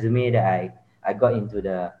my resume that I got into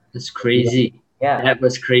the. That's crazy. Yeah. That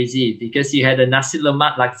was crazy because you had a nasi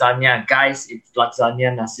lemak lasagna. Guys, it's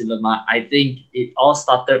lasagna nasi lemak. I think it all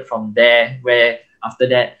started from there, where after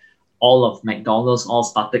that, all of McDonald's all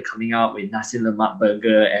started coming out with nasi lemak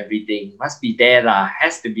burger, everything. Must be there lah.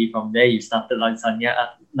 Has to be from there you started lasagna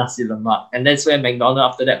nasi lemak. And that's where McDonald's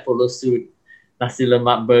after that followed suit. Nasi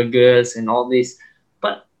lemak burgers and all this.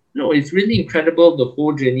 But no, it's really incredible the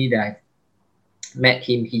whole journey that I met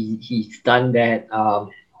him. He's done that.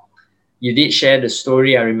 You did share the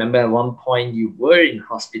story. I remember at one point you were in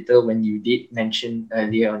hospital when you did mention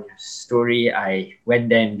earlier on your story. I went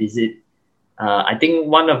there and visit. I think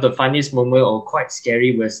one of the funniest moments, or quite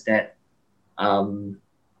scary, was that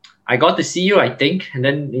I got to see you, I think, and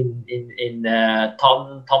then in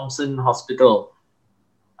Thompson Hospital.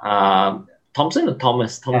 Thompson or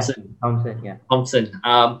Thomas? Thompson. Yeah, Thompson, yeah. Thompson.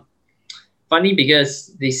 Funny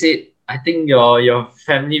because they said, I think your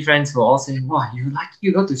family friends were all saying, wow, you lucky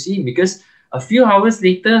you got to see him, because a few hours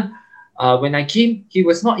later, when I came, he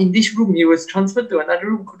was not in this room. He was transferred to another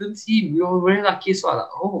room. Couldn't see him. We were very lucky. So I was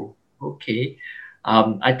like, oh, okay.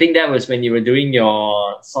 I think that was when you were doing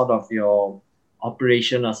your sort of your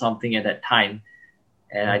operation or something at that time.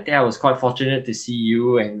 And I think I was quite fortunate to see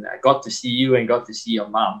you, and I got to see you and got to see your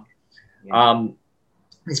mom. Yeah.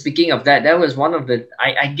 Speaking of that, that was one of the,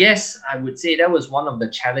 I guess I would say that was one of the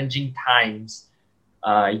challenging times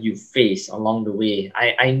you faced along the way.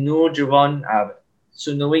 I know Jevon,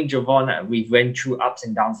 so knowing Jevon, we went through ups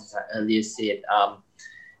and downs, as I earlier said.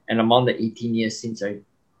 And among the 18 years since I,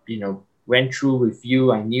 went through with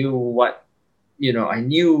you, I knew I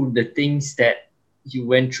knew the things that you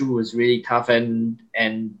went through was really tough, and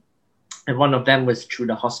one of them was through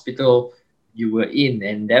the hospital you were in,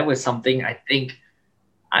 and that was something I think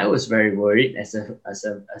I was very worried as a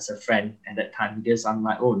friend at that time, because I'm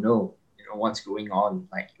like, oh no, what's going on,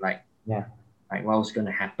 Yeah. like what was going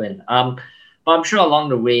to happen. But I'm sure along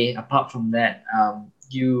the way, apart from that,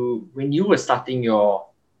 when you were starting your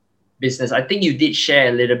business, I think you did share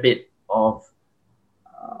a little bit of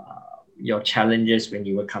your challenges when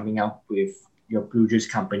you were coming up with your Blue Juice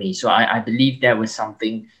company. So I believe that was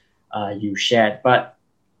something you shared. But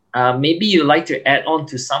maybe you'd like to add on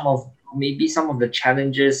to some of the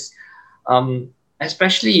challenges,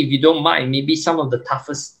 especially if you don't mind, maybe some of the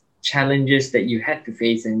toughest challenges that you had to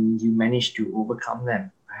face and you managed to overcome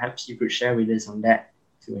them. Perhaps you could share with us on that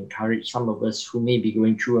to encourage some of us who may be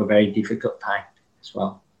going through a very difficult time as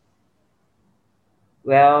well.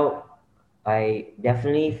 Well, I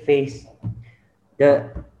definitely face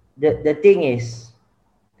the thing is,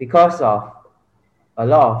 because of a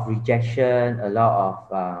lot of rejection, a lot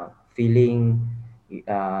of feeling,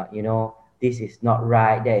 this is not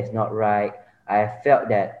right, that is not right. I felt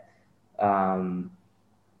that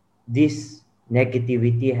this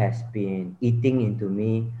negativity has been eating into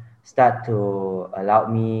me, start to allow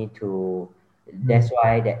me to. That's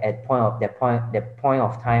why at that point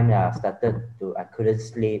of time that I couldn't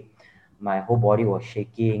sleep. My whole body was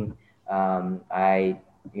shaking. I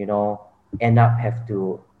end up have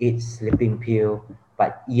to eat sleeping pill,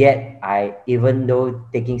 but yet even though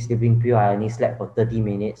taking sleeping pill, I only slept for 30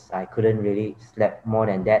 minutes. I couldn't really sleep more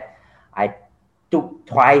than that. I took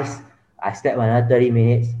twice. I slept another 30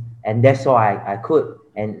 minutes, and that's all I could.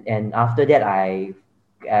 And after that,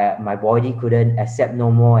 my body couldn't accept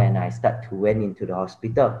no more, and I went into the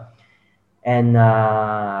hospital. And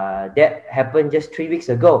that happened just 3 weeks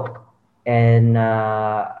ago. And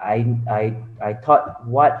I thought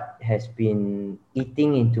what has been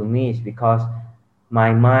eating into me is because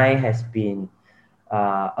my mind has been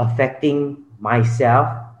affecting myself,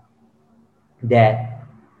 that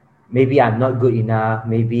maybe I'm not good enough,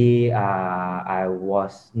 maybe I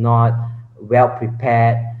was not well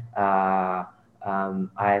prepared. I've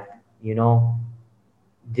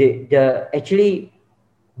actually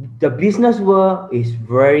the business world is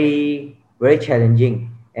very very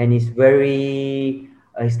challenging, and it's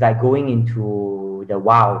like going into the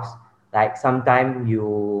wilds. Like sometimes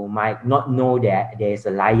you might not know that there's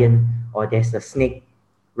a lion or there's a snake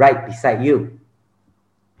right beside you,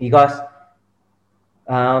 because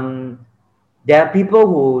there are people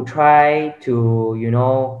who try to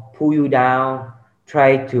pull you down,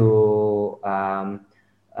 try to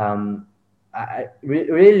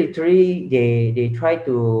really literally they try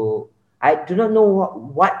to. I do not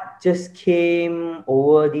know what just came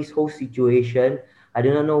over this whole situation. I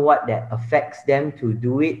do not know what that affects them to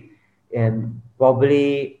do it, and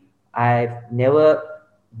probably I've never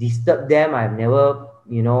disturbed them. I've never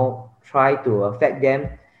tried to affect them.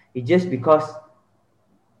 It's just because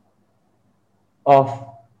of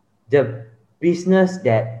the business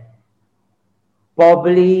that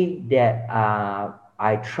probably that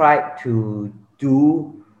I tried to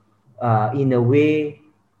do in a way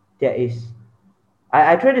that is,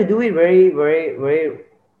 I try to do it very very very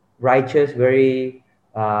righteous, very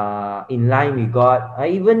in line with God.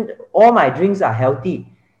 Even all my drinks are healthy,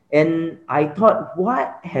 and I thought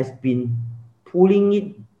what has been pulling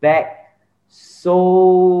it back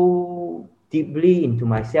so deeply into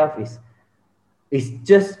myself is it's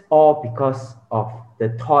just all because of the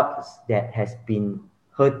thoughts that has been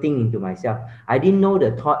hurting into myself. I didn't know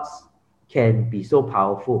the thoughts can be so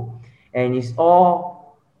powerful, and it's all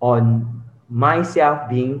on myself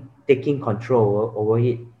being taking control over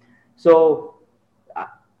it. So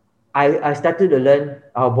I started to learn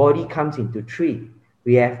our body comes into three.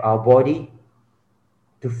 We have our body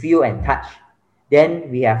to feel and touch. Then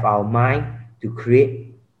we have our mind to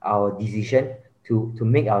create our decision, to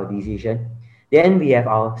make our decision. Then we have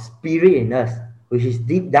our spirit in us, which is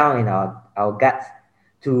deep down in our guts,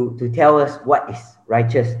 to tell us what is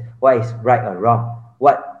righteous, what is right or wrong,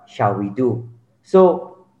 what shall we do?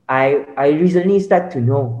 So I recently start to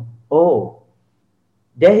know, oh,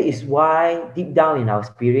 that is why deep down in our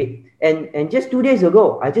spirit, and just 2 days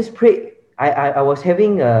ago, I just prayed. I was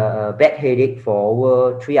having a bad headache for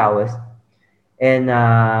over 3 hours, and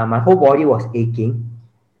my whole body was aching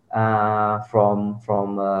from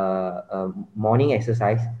morning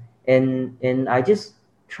exercise, and I just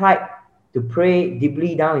tried to pray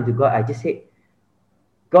deeply down into God. I just said,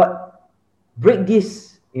 God, break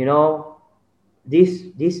this,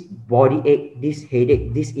 this body ache, this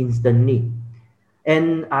headache, this instantly.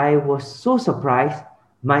 And I was so surprised.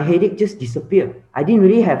 My headache just disappeared. I didn't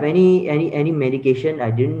really have any medication.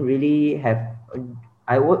 I didn't really have.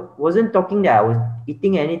 Wasn't talking that I was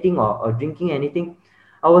eating anything or drinking anything.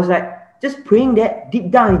 I was like just praying that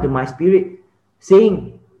deep down into my spirit,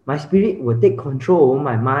 saying my spirit will take control over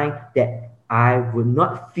my mind, that I would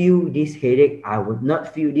not feel this headache. I would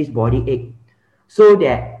not feel this body ache, so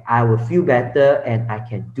that I will feel better and I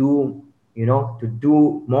can do, to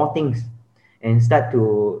do more things and start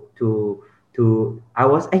to I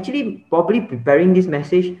was actually probably preparing this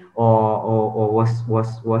message, or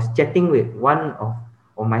was chatting with one of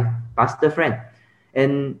my pastor friend,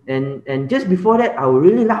 and just before that I would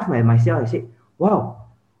really laugh at myself. I said, wow,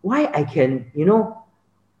 why I can,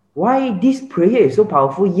 why this prayer is so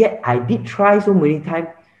powerful, yet I did try so many times,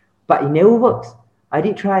 but it never works. I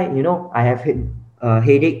did try, I have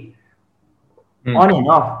headache on and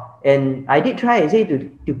off, and I did try and say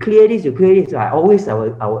to clear this, So I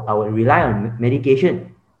will rely on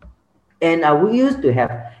medication, and I would used to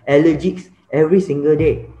have allergies every single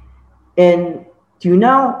day, and till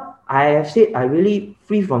now I have said I really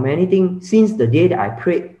free from anything since the day that I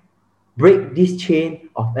prayed, break this chain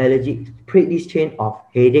of allergies, break this chain of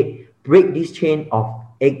headache, break this chain of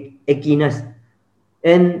achiness.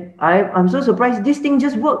 And I'm so surprised this thing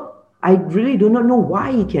just worked. I really do not know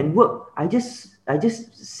why it can work. I just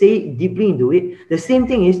say deeply into it. The same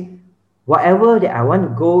thing is, whatever that I want to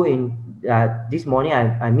go in, this morning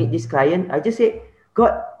I meet this client, I just say,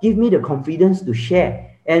 God, give me the confidence to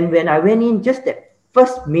share. And when I went in, just that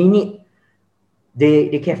first minute,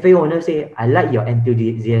 the cafe owner say, I like your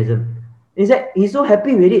enthusiasm. He's so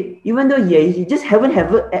happy with it, even though he just haven't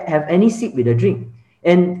have any sip with the drink.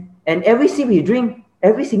 And every sip you drink,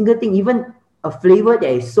 every single thing, even a flavor that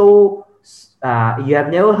is so you have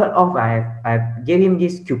never heard of, I gave him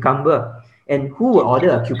this cucumber, and who will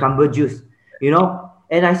order a cucumber juice,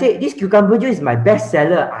 And I said, this cucumber juice is my best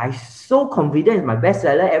seller. I'm so confident it's my best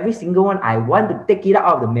seller. Every single one, I want to take it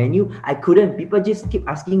out of the menu. I couldn't. People just keep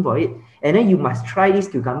asking for it. And then you must try this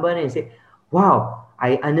cucumber. And he said, wow,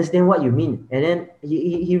 I understand what you mean. And then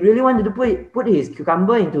he really wanted to put his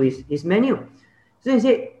cucumber into his menu. So he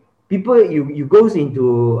said, people, you goes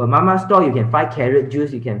into a mama store, you can find carrot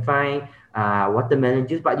juice, you can find watermelon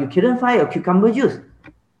juice, but you couldn't find a cucumber juice.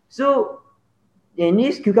 So, and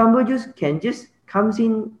this cucumber juice can just comes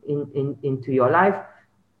into your life,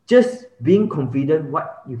 just being confident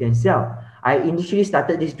what you can sell. I initially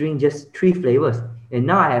started this drink just 3 flavors, and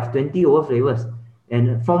now I have 20 over flavors,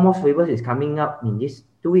 and 4 more flavors is coming up in this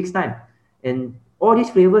 2 weeks time, and all these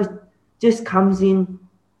flavors just comes in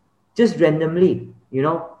just randomly.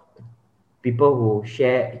 People who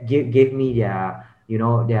gave me their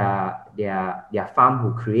their farm,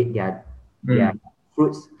 who create their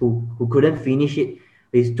fruits, who couldn't finish it.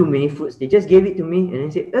 There's too many fruits. They just gave it to me and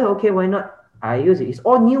then said, oh, okay, why not? I use it. It's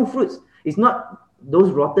all new fruits. It's not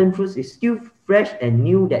those rotten fruits. It's still fresh and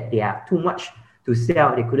new, that they are too much to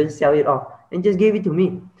sell. They couldn't sell it off, and just gave it to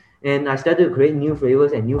me. And I started to create new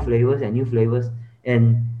flavors and new flavors and new flavors.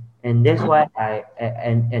 And that's why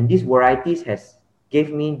and these varieties has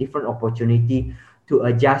gave me different opportunity to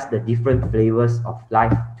adjust the different flavors of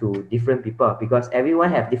life to different people, because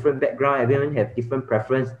everyone have different background, everyone have different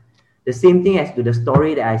preference. The same thing as to the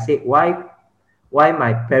story that I said, why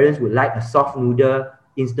my parents would like a soft noodle,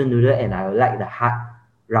 instant noodle, and I would like the hard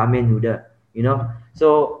ramen noodle,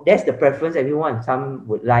 So that's the preference everyone. Some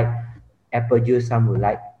would like apple juice, some would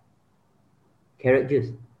like carrot juice.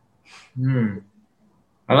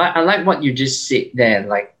 I like what you just said there.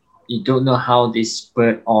 Like, you don't know how this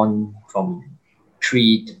spurred on from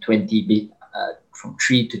 3 to 20 from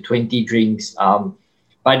 3 to 20 drinks.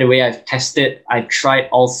 By the way, I've tried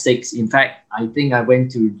all 6. In fact, I think I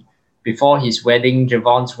went to, before his wedding,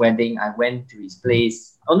 Jevon's wedding, I went to his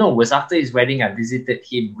place. Oh no, it was after his wedding I visited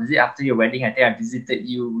him. Was it after your wedding? I think I visited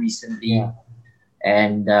you recently. Yeah.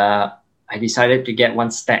 And I decided to get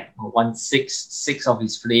one stack, six of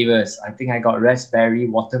his flavors. I think I got raspberry,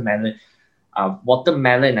 watermelon. I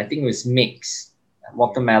think it was mixed.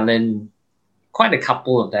 Watermelon, quite a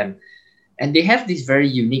couple of them. And they have this very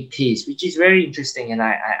unique taste, which is very interesting. And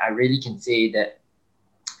I really can say that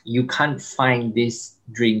you can't find these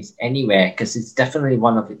drinks anywhere because it's definitely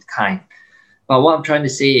one of its kind. But what I'm trying to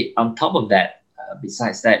say on top of that,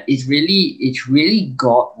 besides that, it's really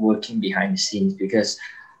God working behind the scenes, because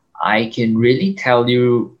I can really tell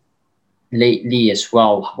you lately as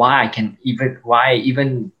well why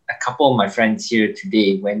even a couple of my friends here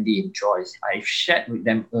today, Wendy and Joyce, I shared with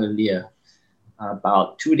them earlier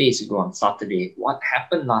about 2 days ago on Saturday. What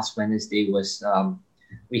happened last Wednesday was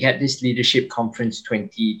we had this leadership conference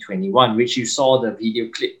 2021, which you saw the video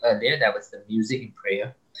clip earlier. That was the music and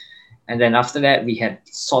prayer. And then after that, we had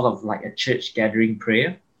sort of like a church gathering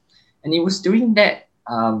prayer. And it was during that,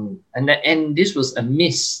 and this was a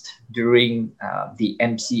mist during the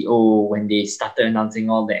MCO, when they started announcing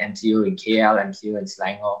all the MCO in KL, MCO in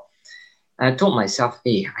Selangor. And I told myself,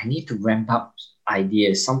 hey, I need to ramp up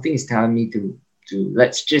ideas. Something is telling me to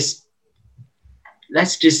let's just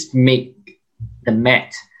make the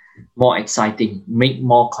mat more exciting, make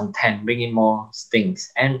more content, bring in more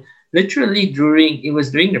things. And literally during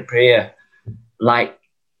the prayer, like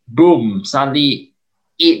boom, suddenly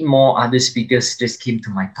 8 more other speakers just came to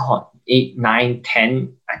my thought. 8, 9,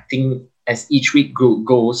 10. I think as each week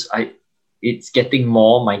goes, it's getting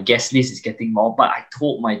more. My guest list is getting more. But I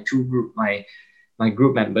told my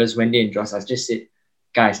group members, Wendy and Josh, I just said,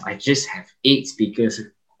 guys, I just have 8 speakers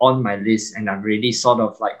on my list, and I've already sort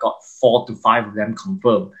of like got 4 to 5 of them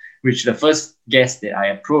confirmed. Which the first guest that I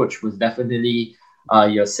approached was definitely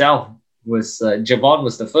yourself. Was Jevon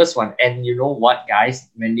was the first one. And you know what, guys,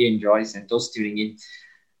 Wendy and Joyce and those tuning in,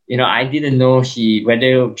 I didn't know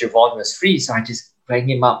whether Jevon was free, so I just rang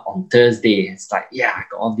him up on Thursday. It's like, yeah, I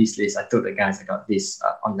got all these lists. I told the guys I got this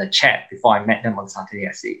on the chat before I met them on Saturday.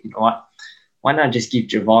 I said, you know what, why not just give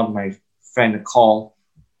Jevon, my friend, a call,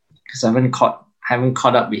 because I haven't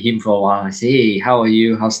caught up with him for a while. I say, hey, how are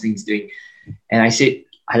you? How's things doing? And I said,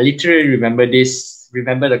 I literally remember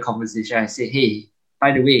the conversation. I said, hey,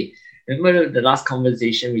 by the way, remember the last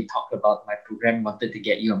conversation we talked about my program, wanted to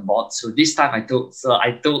get you on board. So this time I told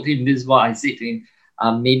him this is what I said to him.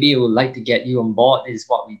 Maybe I would like to get you on board. This is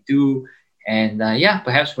what we do. And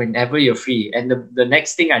perhaps whenever you're free. And the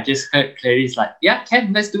next thing I just heard Clarice like, yeah,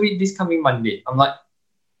 Ken, let's do it this coming Monday. I'm like,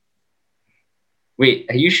 wait,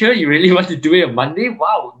 are you sure you really want to do it on Monday?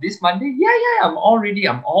 Wow, this Monday? Yeah, I'm all ready.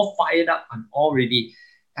 I'm all fired up. I'm all ready.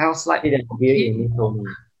 I was like, okay.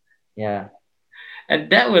 Yeah. And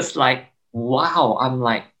that was like, wow. I'm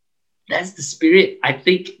like, that's the spirit. I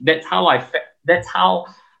think that's how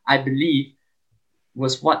I believe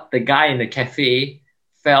was what the guy in the cafe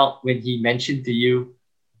felt when he mentioned to you,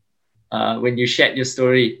 when you shared your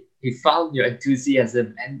story. He found your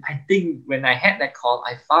enthusiasm. And I think when I had that call,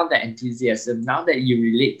 I found that enthusiasm. Now that you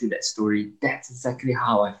relate to that story, that's exactly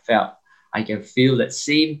how I felt. I can feel that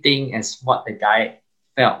same thing as what the guy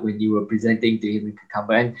felt when you were presenting to him in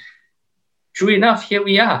Cucumber. And true enough, here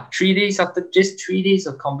we are, 3 days after just 3 days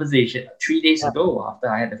of conversation, 3 days ago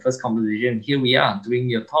after I had the first conversation, here we are doing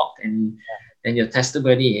your talk and your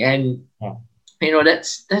testimony. And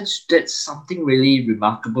that's something really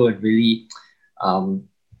remarkable and really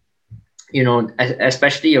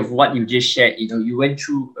especially of what you just shared. You went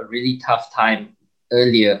through a really tough time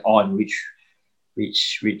earlier on, which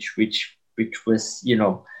was,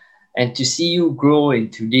 and to see you grow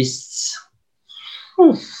into this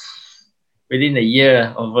within a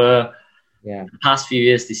year, over the past few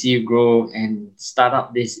years, to see you grow and start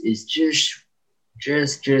up this is just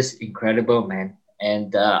incredible, man.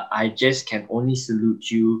 And I just can only salute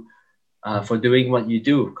you for doing what you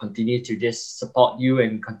do. Continue to just support you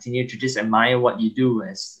and continue to just admire what you do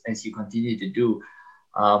as you continue to do.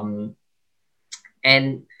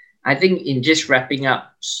 And I think in just wrapping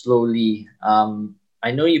up slowly,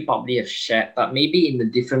 I know you probably have shared, but maybe in a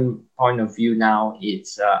different point of view now,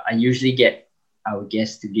 it's I usually get our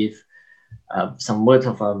guests to give some words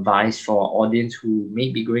of advice for our audience who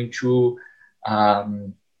may be going through a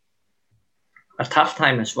tough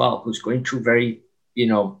time as well, who's going through very,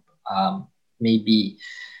 maybe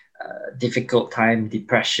difficult time,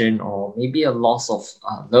 depression, or maybe a loss of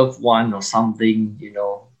a loved one or something.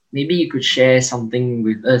 Maybe you could share something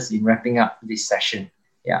with us in wrapping up this session.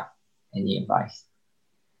 Yeah, any advice?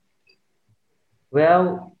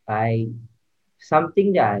 Well,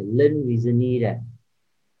 something that I learned recently that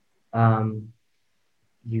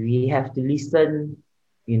you have to listen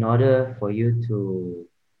in order for you to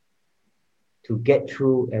get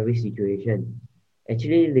through every situation.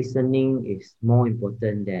 Actually, listening is more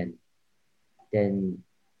important than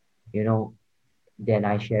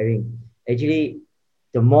I sharing. Actually,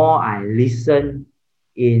 the more I listen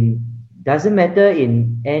in doesn't matter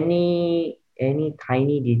in any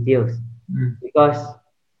tiny details, because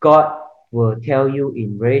God will tell you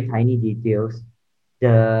in very tiny details.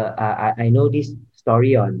 I know this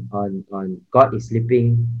story on God is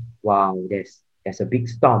sleeping. Wow, there's a big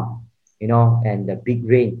storm, and the big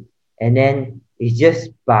rain, and then it's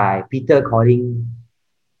just by Peter calling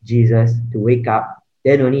Jesus to wake up.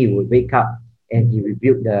 Then only he would wake up and he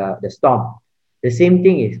rebuked the storm. The same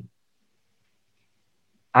thing is,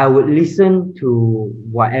 I would listen to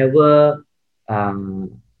whatever,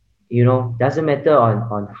 doesn't matter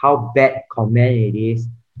on how bad comment it is,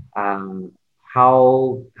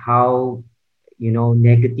 how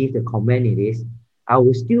negative the comment it is. I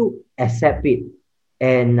will still accept it,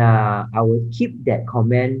 and I will keep that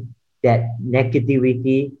comment, that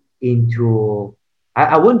negativity into.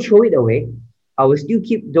 I won't throw it away. I will still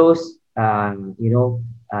keep those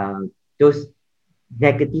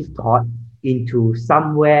negative thought into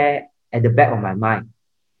somewhere at the back of my mind,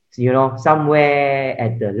 somewhere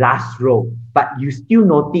at the last row, but you still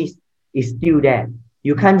notice it's still there.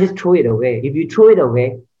 You can't just throw it away. If you throw it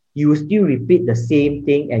away, you will still repeat the same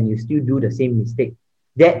thing and you still do the same mistake.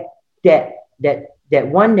 That that that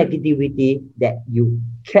one negativity that you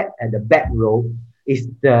kept at the back row is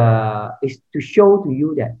to show to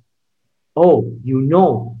you that, oh,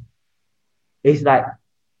 it's like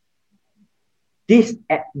this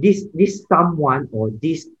someone, or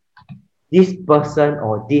this person,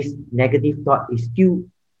 or this negative thought is still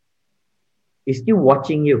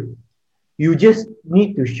watching you. You just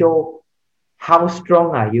need to show how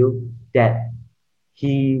strong are you, that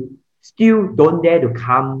he still don't dare to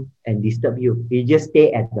come and disturb you. He just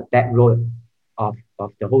stay at the back row of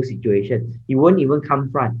the whole situation. He won't even come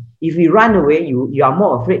front. If he run away, you are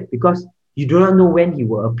more afraid because you do not know when he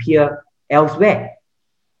will appear elsewhere.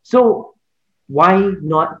 So why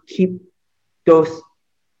not keep those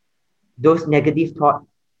negative thoughts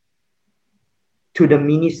to the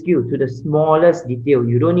minuscule, to the smallest detail?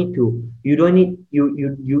 You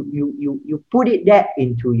put it there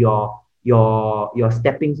into your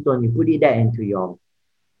stepping stone. You put it there into your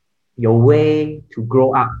way to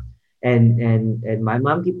grow up. And my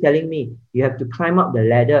mom keep telling me, you have to climb up the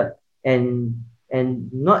ladder, and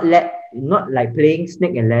not like playing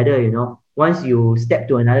snake and ladder, once you step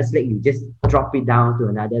to another snake, you just drop it down to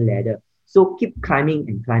another ladder. So keep climbing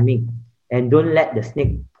and climbing, and don't let the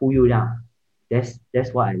snake pull you down. That's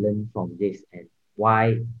what I learned from this, and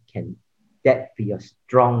why can that be a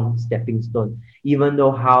strong stepping stone, even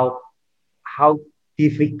though how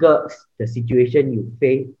difficult the situation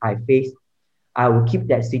I face, I will keep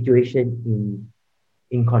that situation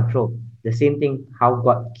in control. The same thing, how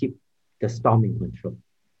God keep the storm in control.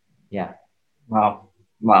 Yeah. Wow.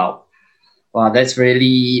 That's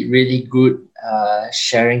really, really good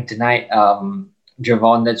sharing tonight.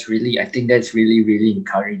 Jevon, I think that's really, really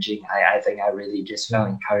encouraging. I think I really just felt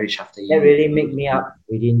encouraged after you. That really made me up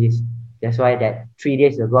within this. That's why that 3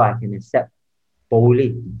 days ago, I can accept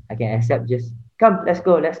boldly. I can accept, just come, let's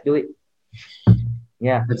go, let's do it.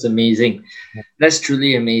 Yeah. That's amazing. That's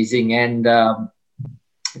truly amazing. And,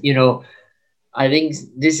 I think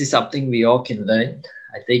this is something we all can learn.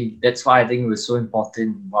 I think that's why I think it was so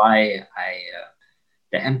important. Why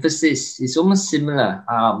the emphasis is almost similar.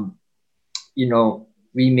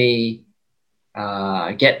 We may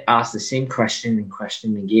get asked the same question and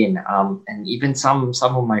question again. And even some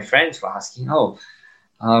of my friends were asking,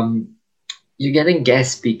 you're getting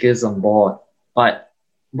guest speakers on board, but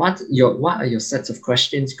what are your sets of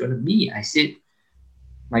questions going to be? I said,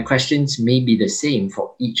 my questions may be the same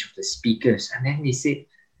for each of the speakers. And then they said,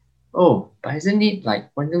 oh, but isn't it like,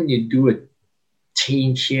 why don't you do a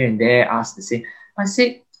change here and there, ask the same? I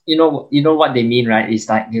said, you know what they mean, right? It's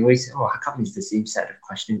like they always say, oh, how come it's the same set of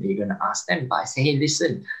questions that you're going to ask them? But I say, hey,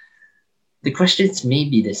 listen, the questions may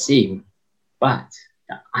be the same, but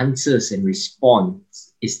the answers and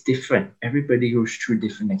response is different. Everybody goes through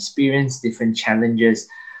different experience, different challenges,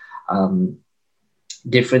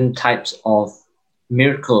 different types of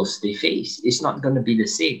miracles they face. It's not going to be the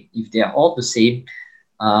same. If they're all the same,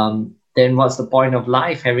 then what's the point of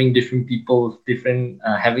life, having different people,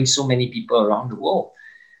 having so many people around the world?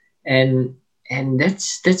 And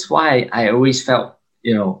that's why I always felt,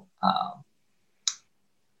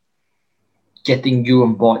 getting you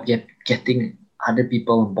on board, getting other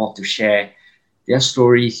people on board to share their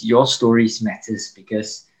stories, your stories matters,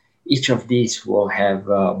 because each of these will have,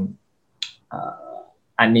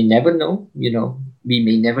 I may never know, we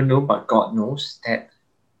may never know, but God knows that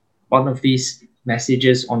one of these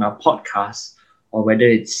messages on our podcast, or whether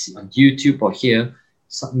it's on YouTube or here,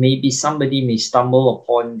 maybe somebody may stumble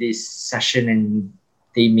upon this session and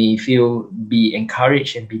they may be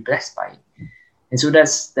encouraged and be blessed by it. And so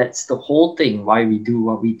that's the whole thing, why we do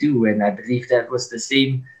what we do. And I believe that was the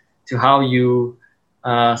same to how you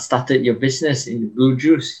started your business in Blue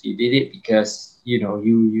Juice. You did it because you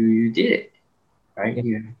did it, right?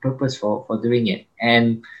 You have a purpose for doing it.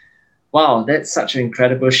 And wow, that's such an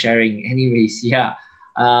incredible sharing. Anyways, yeah.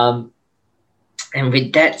 And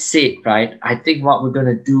with that said, right, I think what we're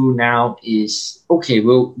gonna do now is, okay,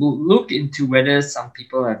 we'll look into whether some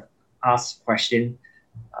people have asked questions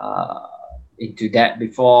into that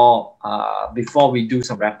before we do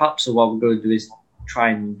some wrap up. So what we're going to do is try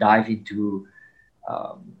and dive into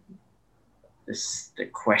the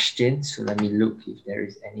questions. So let me look if there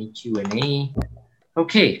is any Q&A.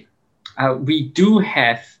 Okay, we do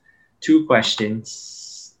have 2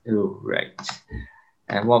 questions. Oh, right.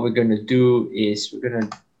 And what we're going to do is we're going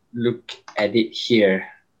to look at it here.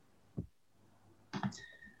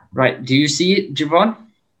 Right, do you see it, Jevon?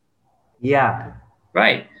 Yeah.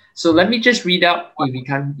 Right. So let me just read out if you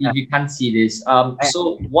can't see this.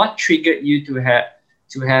 So what triggered you to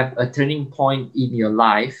have a turning point in your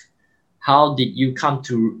life? How did you come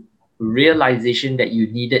to realization that you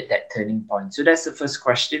needed that turning point? So that's the first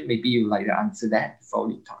question. Maybe you'd like to answer that before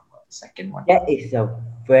we talk about the second one. That is a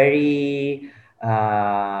very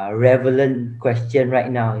relevant question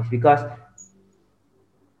right now. It's because,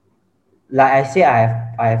 like I say,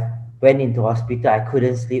 I've went into hospital. I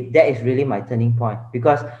couldn't sleep. That is really my turning point,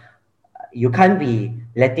 because you can't be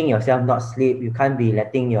letting yourself not sleep. You can't be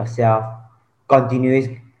letting yourself continuous.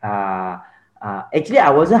 Actually, I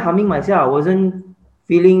wasn't harming myself. I wasn't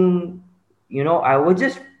feeling, I was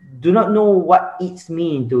just do not know what eats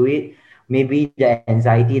me into it. Maybe the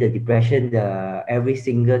anxiety, the depression, the every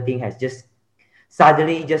single thing has just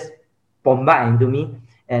suddenly just bombard into me.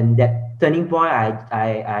 And that turning point,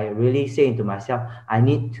 I really say into myself, I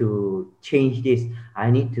need to change this. I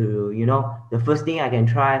need to, the first thing I can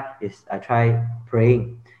try is I try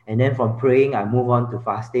praying. And then from praying, I move on to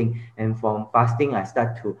fasting. And from fasting, I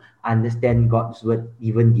start to understand God's word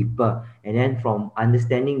even deeper. And then from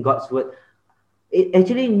understanding God's word, it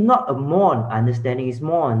actually not a more on understanding, it's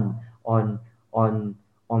more on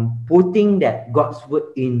putting that God's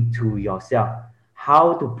word into yourself.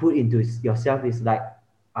 How to put into yourself is like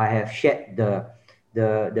I have shared the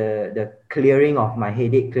clearing of my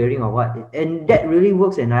headache, clearing of what, and that really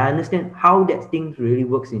works. And I understand how that thing really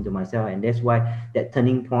works into myself, and that's why that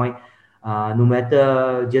turning point. No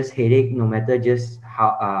matter just headache, no matter just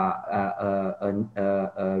how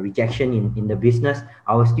rejection in the business,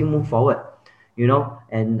 I will still move forward.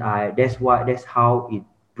 And that's how it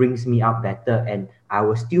brings me up better. And I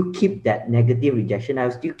will still keep that negative rejection. I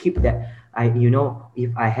will still keep that.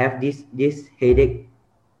 If I have this headache,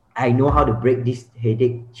 I know how to break this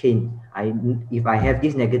headache chain. If I have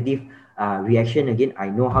this negative reaction again, I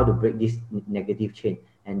know how to break this negative chain,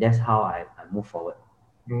 and that's how I move forward.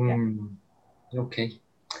 Okay.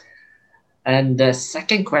 And the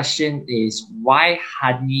second question is, why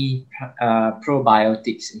honey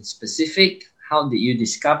probiotics in specific? How did you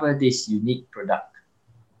discover this unique product?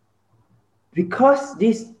 Because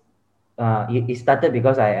this it started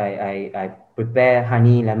because I prepare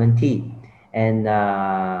honey lemon tea, and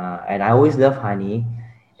I always love honey.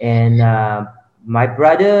 And my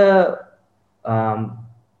brother,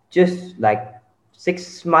 just like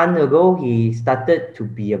 6 months ago, he started to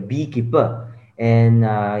be a beekeeper. And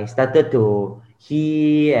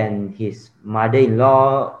he and his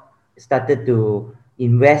mother-in-law started to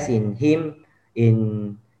invest in him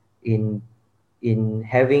in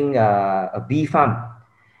having a bee farm.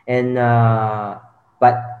 And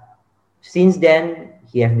but since then,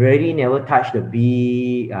 he have really never touched the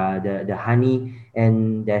bee, the honey.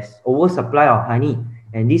 And there's oversupply of honey,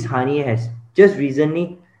 and this honey has just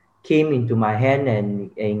recently came into my hand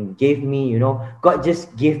and gave me, God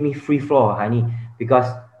just gave me free flow of honey because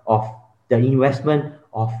of the investment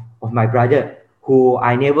of my brother, who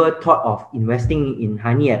I never thought of investing in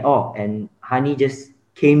honey at all. And honey just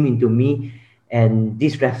came into me, and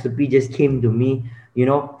this recipe just came to me.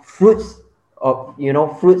 Fruits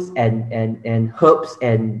and herbs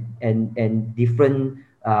and different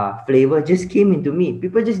flavor just came into me.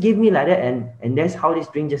 People just give me like that, and that's how this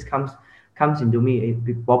drink just comes into me.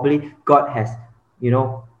 Probably God has,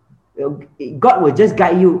 God will just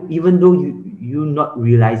guide you even though you not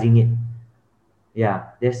realizing it. Yeah,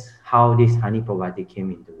 that's how this honey probiotic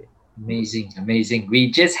came into it. Amazing. We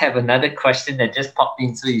just have another question that just popped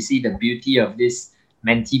in, so you see the beauty of this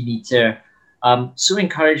Mentimeter. So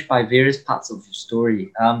encouraged by various parts of your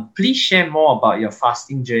story. Please share more about your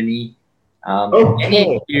fasting journey Any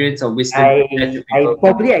Okay. experience or wisdom to share to I people who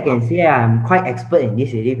probably I can say I'm quite expert in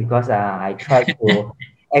this already because I tried to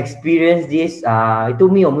experience this. It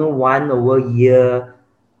took me almost one over year,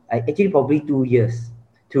 actually probably 2 years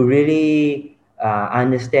to really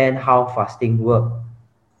understand how fasting work.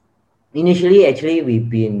 Initially, actually, we've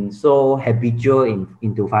been so habitual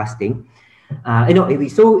into fasting. If we're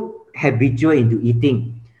so habitual into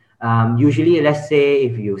eating, usually, let's say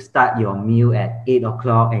if you start your meal at 8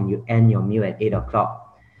 o'clock and you end your meal at 8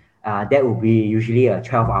 o'clock, that would be usually a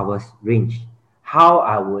 12 hours range. How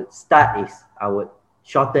I would start is I would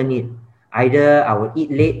shorten it. Either I would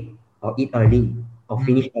eat late or eat early or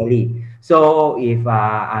finish early. So if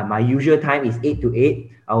my usual time is 8 to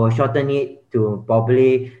 8, I will shorten it to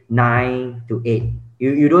probably 9 to 8.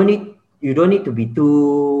 You don't need to be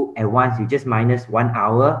two at once. You just minus 1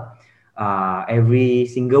 hour every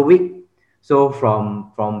single week. So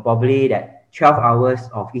from probably that 12 hours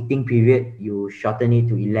of eating period, you shorten it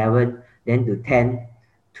to 11, then to 10,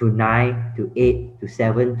 to 9, to 8, to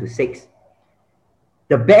 7, to 6.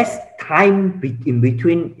 The best time in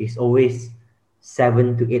between is always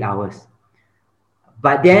 7 to 8 hours.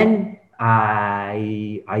 But then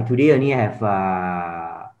I today only have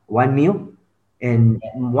one meal, and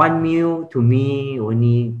one meal to me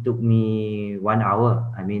only took me 1 hour.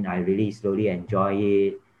 I mean, I really slowly enjoy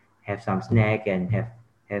it, have some snack, and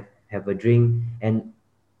have a drink, and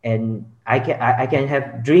I can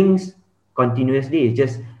have drinks continuously. It's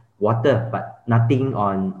just water, but nothing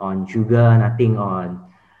on sugar, nothing on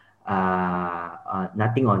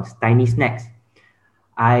tiny snacks.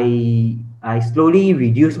 I slowly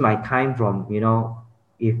reduce my time from,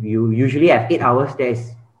 if you usually have 8 hours, that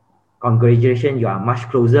is congratulations, you are much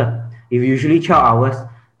closer. If usually 12 hours,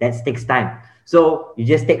 that takes time. So you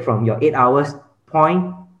just take from your 8 hours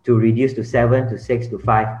point to reduce to 7 to 6 to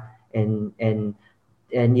 5. And and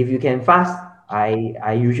and if you can fast,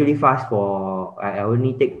 I usually fast for, I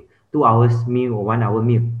only take 2 hours meal or 1 hour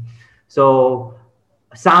meal. So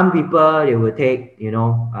some people, they will take,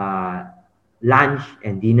 lunch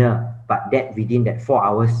and dinner, but that within that 4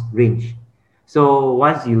 hours range. So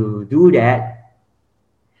once you do that,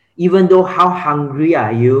 even though how hungry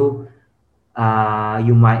are you,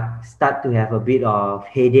 you might start to have a bit of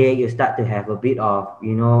headache. You start to have a bit of,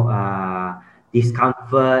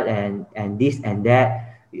 discomfort and this and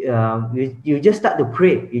that. You just start to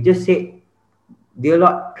pray. You just say, dear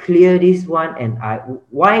Lord, clear this one. And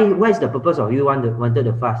why is the purpose of you wanted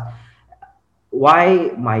to fast?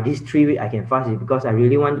 Why my this 3 week I can fast is because I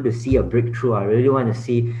really wanted to see a breakthrough. I really want to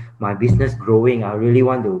see my business growing. I really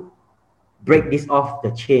want to break this off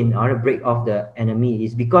the chain. I want to break off the enemy.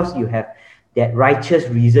 It's because you have that righteous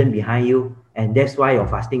reason behind you, and that's why your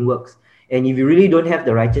fasting works. And if you really don't have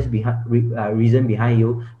the righteous reason behind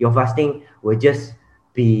you, your fasting will just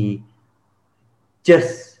be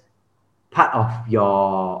just part of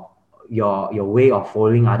your way of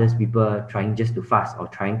following others people trying just to fast or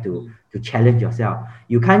trying to challenge yourself.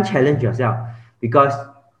 You can't challenge yourself because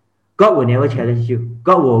God will never challenge you.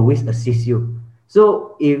 God will always assist you.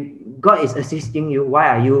 So if God is assisting you, why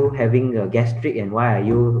are you having a gastric and why are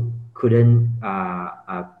you couldn't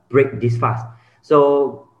break this fast?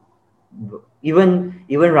 So even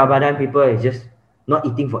Ramadan people is just not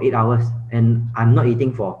eating for 8 hours, and I'm not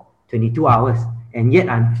eating for 22 hours, and yet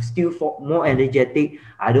I'm still more energetic.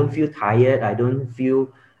 I don't feel tired. I don't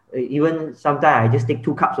feel, even sometimes I just take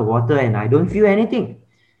 2 cups of water and I don't feel anything.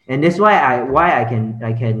 And that's why I can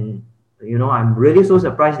I'm really so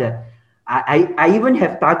surprised that I even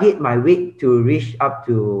have target my weight to reach up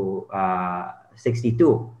to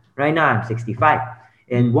 62. Right now I'm 65.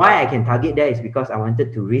 And why I can target that is because I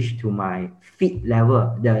wanted to reach to my fit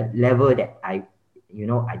level, the level that I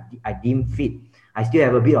deem fit. I still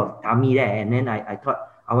have a bit of tummy there, and then I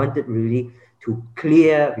thought I wanted really to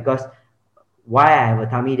clear, because why I have a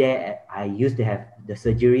tummy there, I used to have the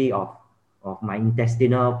surgery of my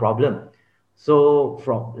intestinal problem. So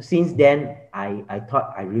from since then, I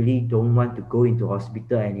thought I really don't want to go into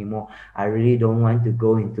hospital anymore. I really don't want to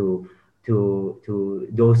go into to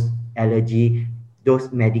those allergy,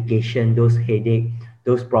 those medication, those headache,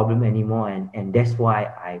 those problem anymore. And that's why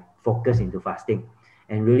I focus into fasting.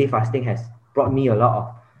 And really fasting has brought me a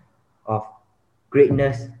lot of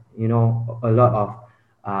greatness, a lot of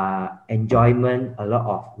enjoyment, a lot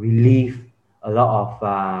of relief, a lot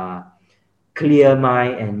of clear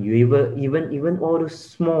mind, and you even all those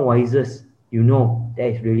small voices, that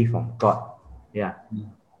is really from God. Yeah,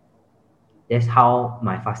 that's how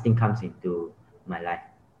my fasting comes into my life.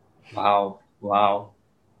 Wow.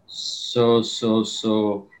 So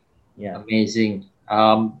Yeah. amazing.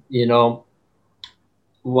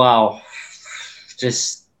 Wow.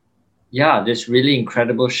 Just Yeah, just really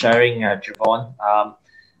incredible sharing, Jevon.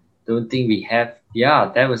 Don't think we have.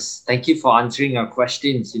 Yeah, that was. Thank you for answering our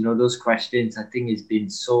questions. You know, those questions. I think it's been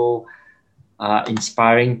so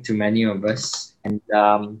inspiring to many of us. And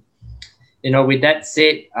you know, with that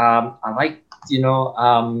said, I like, you know,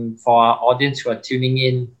 for our audience who are tuning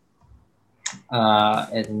in,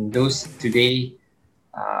 and those today,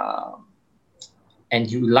 uh,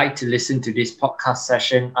 and you would like to listen to this podcast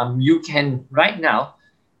session, you can right now,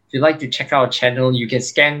 if you'd like to check out our channel, you can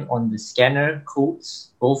scan on the scanner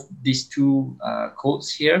codes, both these two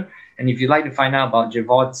codes here. And if you'd like to find out about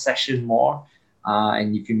Jevon's session more,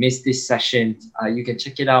 and if you missed this session, you can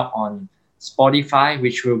check it out on Spotify,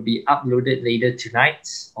 which will be uploaded later tonight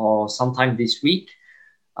or sometime this week,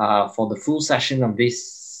 for the full session of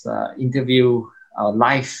this interview,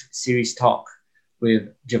 live series talk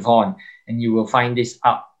with Jevon. And you will find this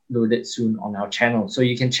uploaded soon on our channel. So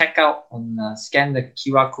you can check out on scan the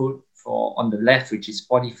QR code for on the left, which is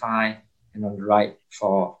Spotify, and on the right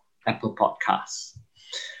for Apple Podcasts.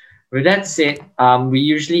 With that said, we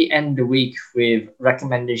usually end the week with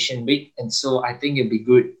recommendation week, and so I think it'd be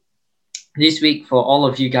good this week for all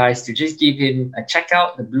of you guys to just give him a check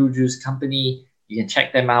out, the Blue Juice Company. You can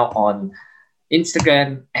check them out on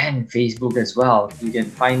Instagram and Facebook as well. You can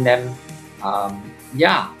find them,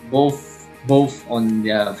 both on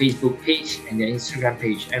their Facebook page and their Instagram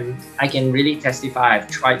page. And I can really testify, I've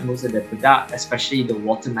tried most of the product, especially the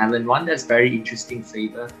watermelon one. That's very interesting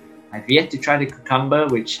flavor. I've yet to try the cucumber,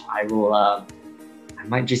 which I will, I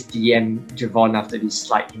might just DM Jevon after this,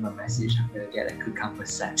 slide him a message. I'm gonna get a cucumber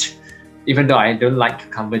set. Even though I don't like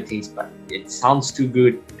cucumber taste, but it sounds too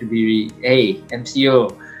good to be, hey,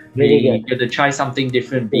 MCO, we got to try something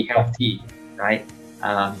different, be healthy, right?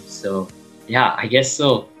 So yeah, I guess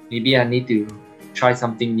so. Maybe I need to try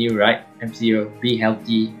something new, right? MCO, be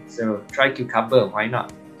healthy. So try cucumber, why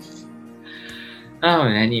not? Oh,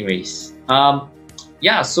 anyways.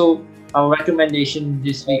 So our recommendation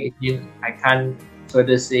this week, again, I can't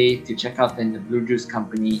further say to check out then the Blue Juice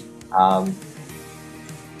Company.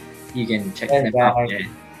 You can check them out there.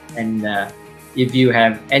 And if you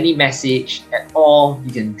have any message at all,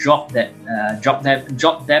 you can drop them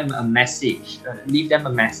a message, leave them a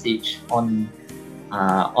message on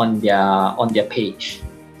their page.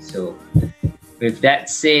 So with that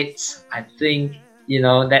said, I think, you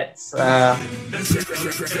know, that's I'm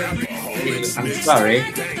sorry,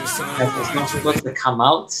 that was not supposed to come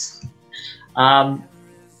out.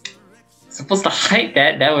 Supposed to hide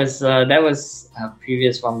that. That was a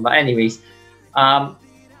previous one, but anyways,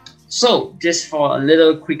 so just for a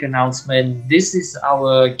little quick announcement, this is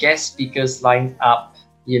our guest speakers lined up,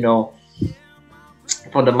 you know,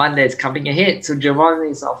 for the month that's coming ahead. So Jevon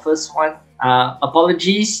is our first one.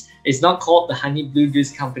 Apologies, it's not called the Honey Blue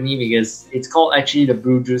Juice Company because it's called actually the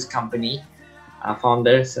Blue Juice Company,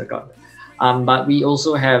 founder. So but we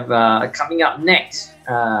also have coming up next,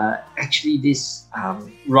 actually this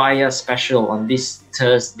Raya special on this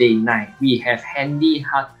Thursday night. We have Handy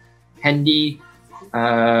Hutomu.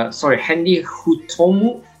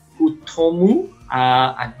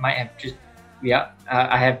 I might have just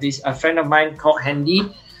I have a friend of mine called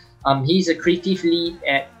Handy. He's a creative lead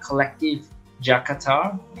at Collective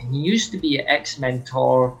Jakarta, and he used to be an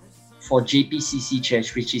ex-mentor for JPCC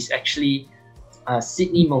Church, which is actually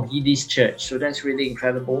Sydney Mohidi's church. So that's really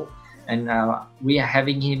incredible. And we are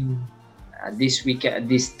having him this weekend,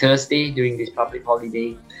 this Thursday during this public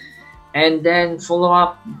holiday. And then follow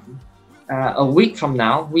up a week from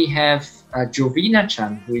now, we have Jovina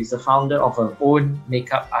Chan, who is the founder of her own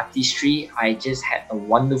makeup artistry. I just had a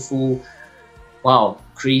wonderful,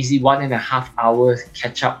 crazy 1.5 hours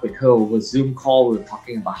catch up with her over Zoom call. We were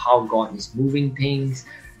talking about how God is moving things,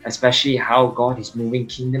 especially how God is moving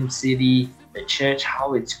Kingdom City, the church,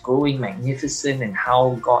 how it's growing magnificent, and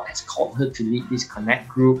how God has called her to lead this Connect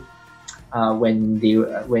group. When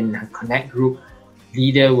her Connect group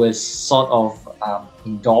leader was sort of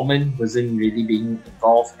dormant, wasn't really being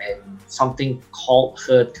involved, and something called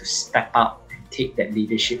her to step up and take that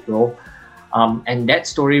leadership role. And that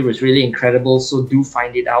story was really incredible. So do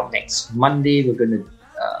find it out next Monday. We're going to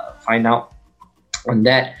find out on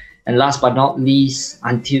that. And last but not least,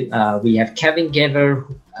 until we have Kevin Gaver,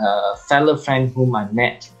 a fellow friend whom I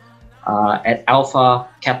met at Alpha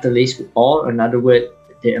Catalyst, or another word,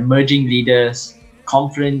 the Emerging Leaders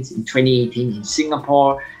Conference in 2018 in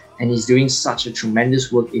Singapore. And he's doing such a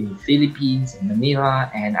tremendous work in the Philippines, in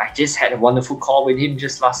Manila. And I just had a wonderful call with him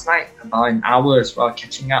just last night, about an hour as well,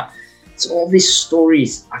 catching up. So all these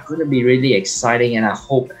stories are going to be really exciting, and I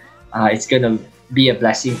hope it's going to be a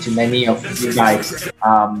blessing to many of you guys.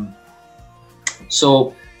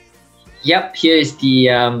 So, here is the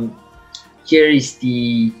here is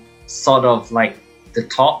the sort of like the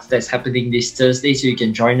talk that's happening this Thursday, so you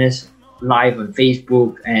can join us live on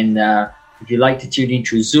Facebook. And if you like to tune in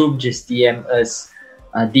through Zoom, just DM us,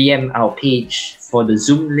 DM our page for the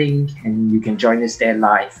Zoom link, and you can join us there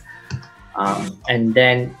live. And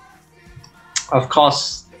then, of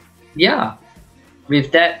course, yeah,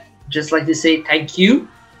 with that, just like to say thank you,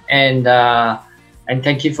 and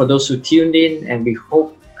thank you for those who tuned in, and we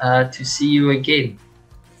hope to see you again.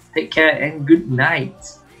 Take care and good night.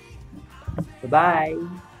 Bye-bye.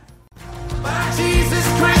 By Jesus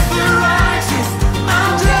Christ.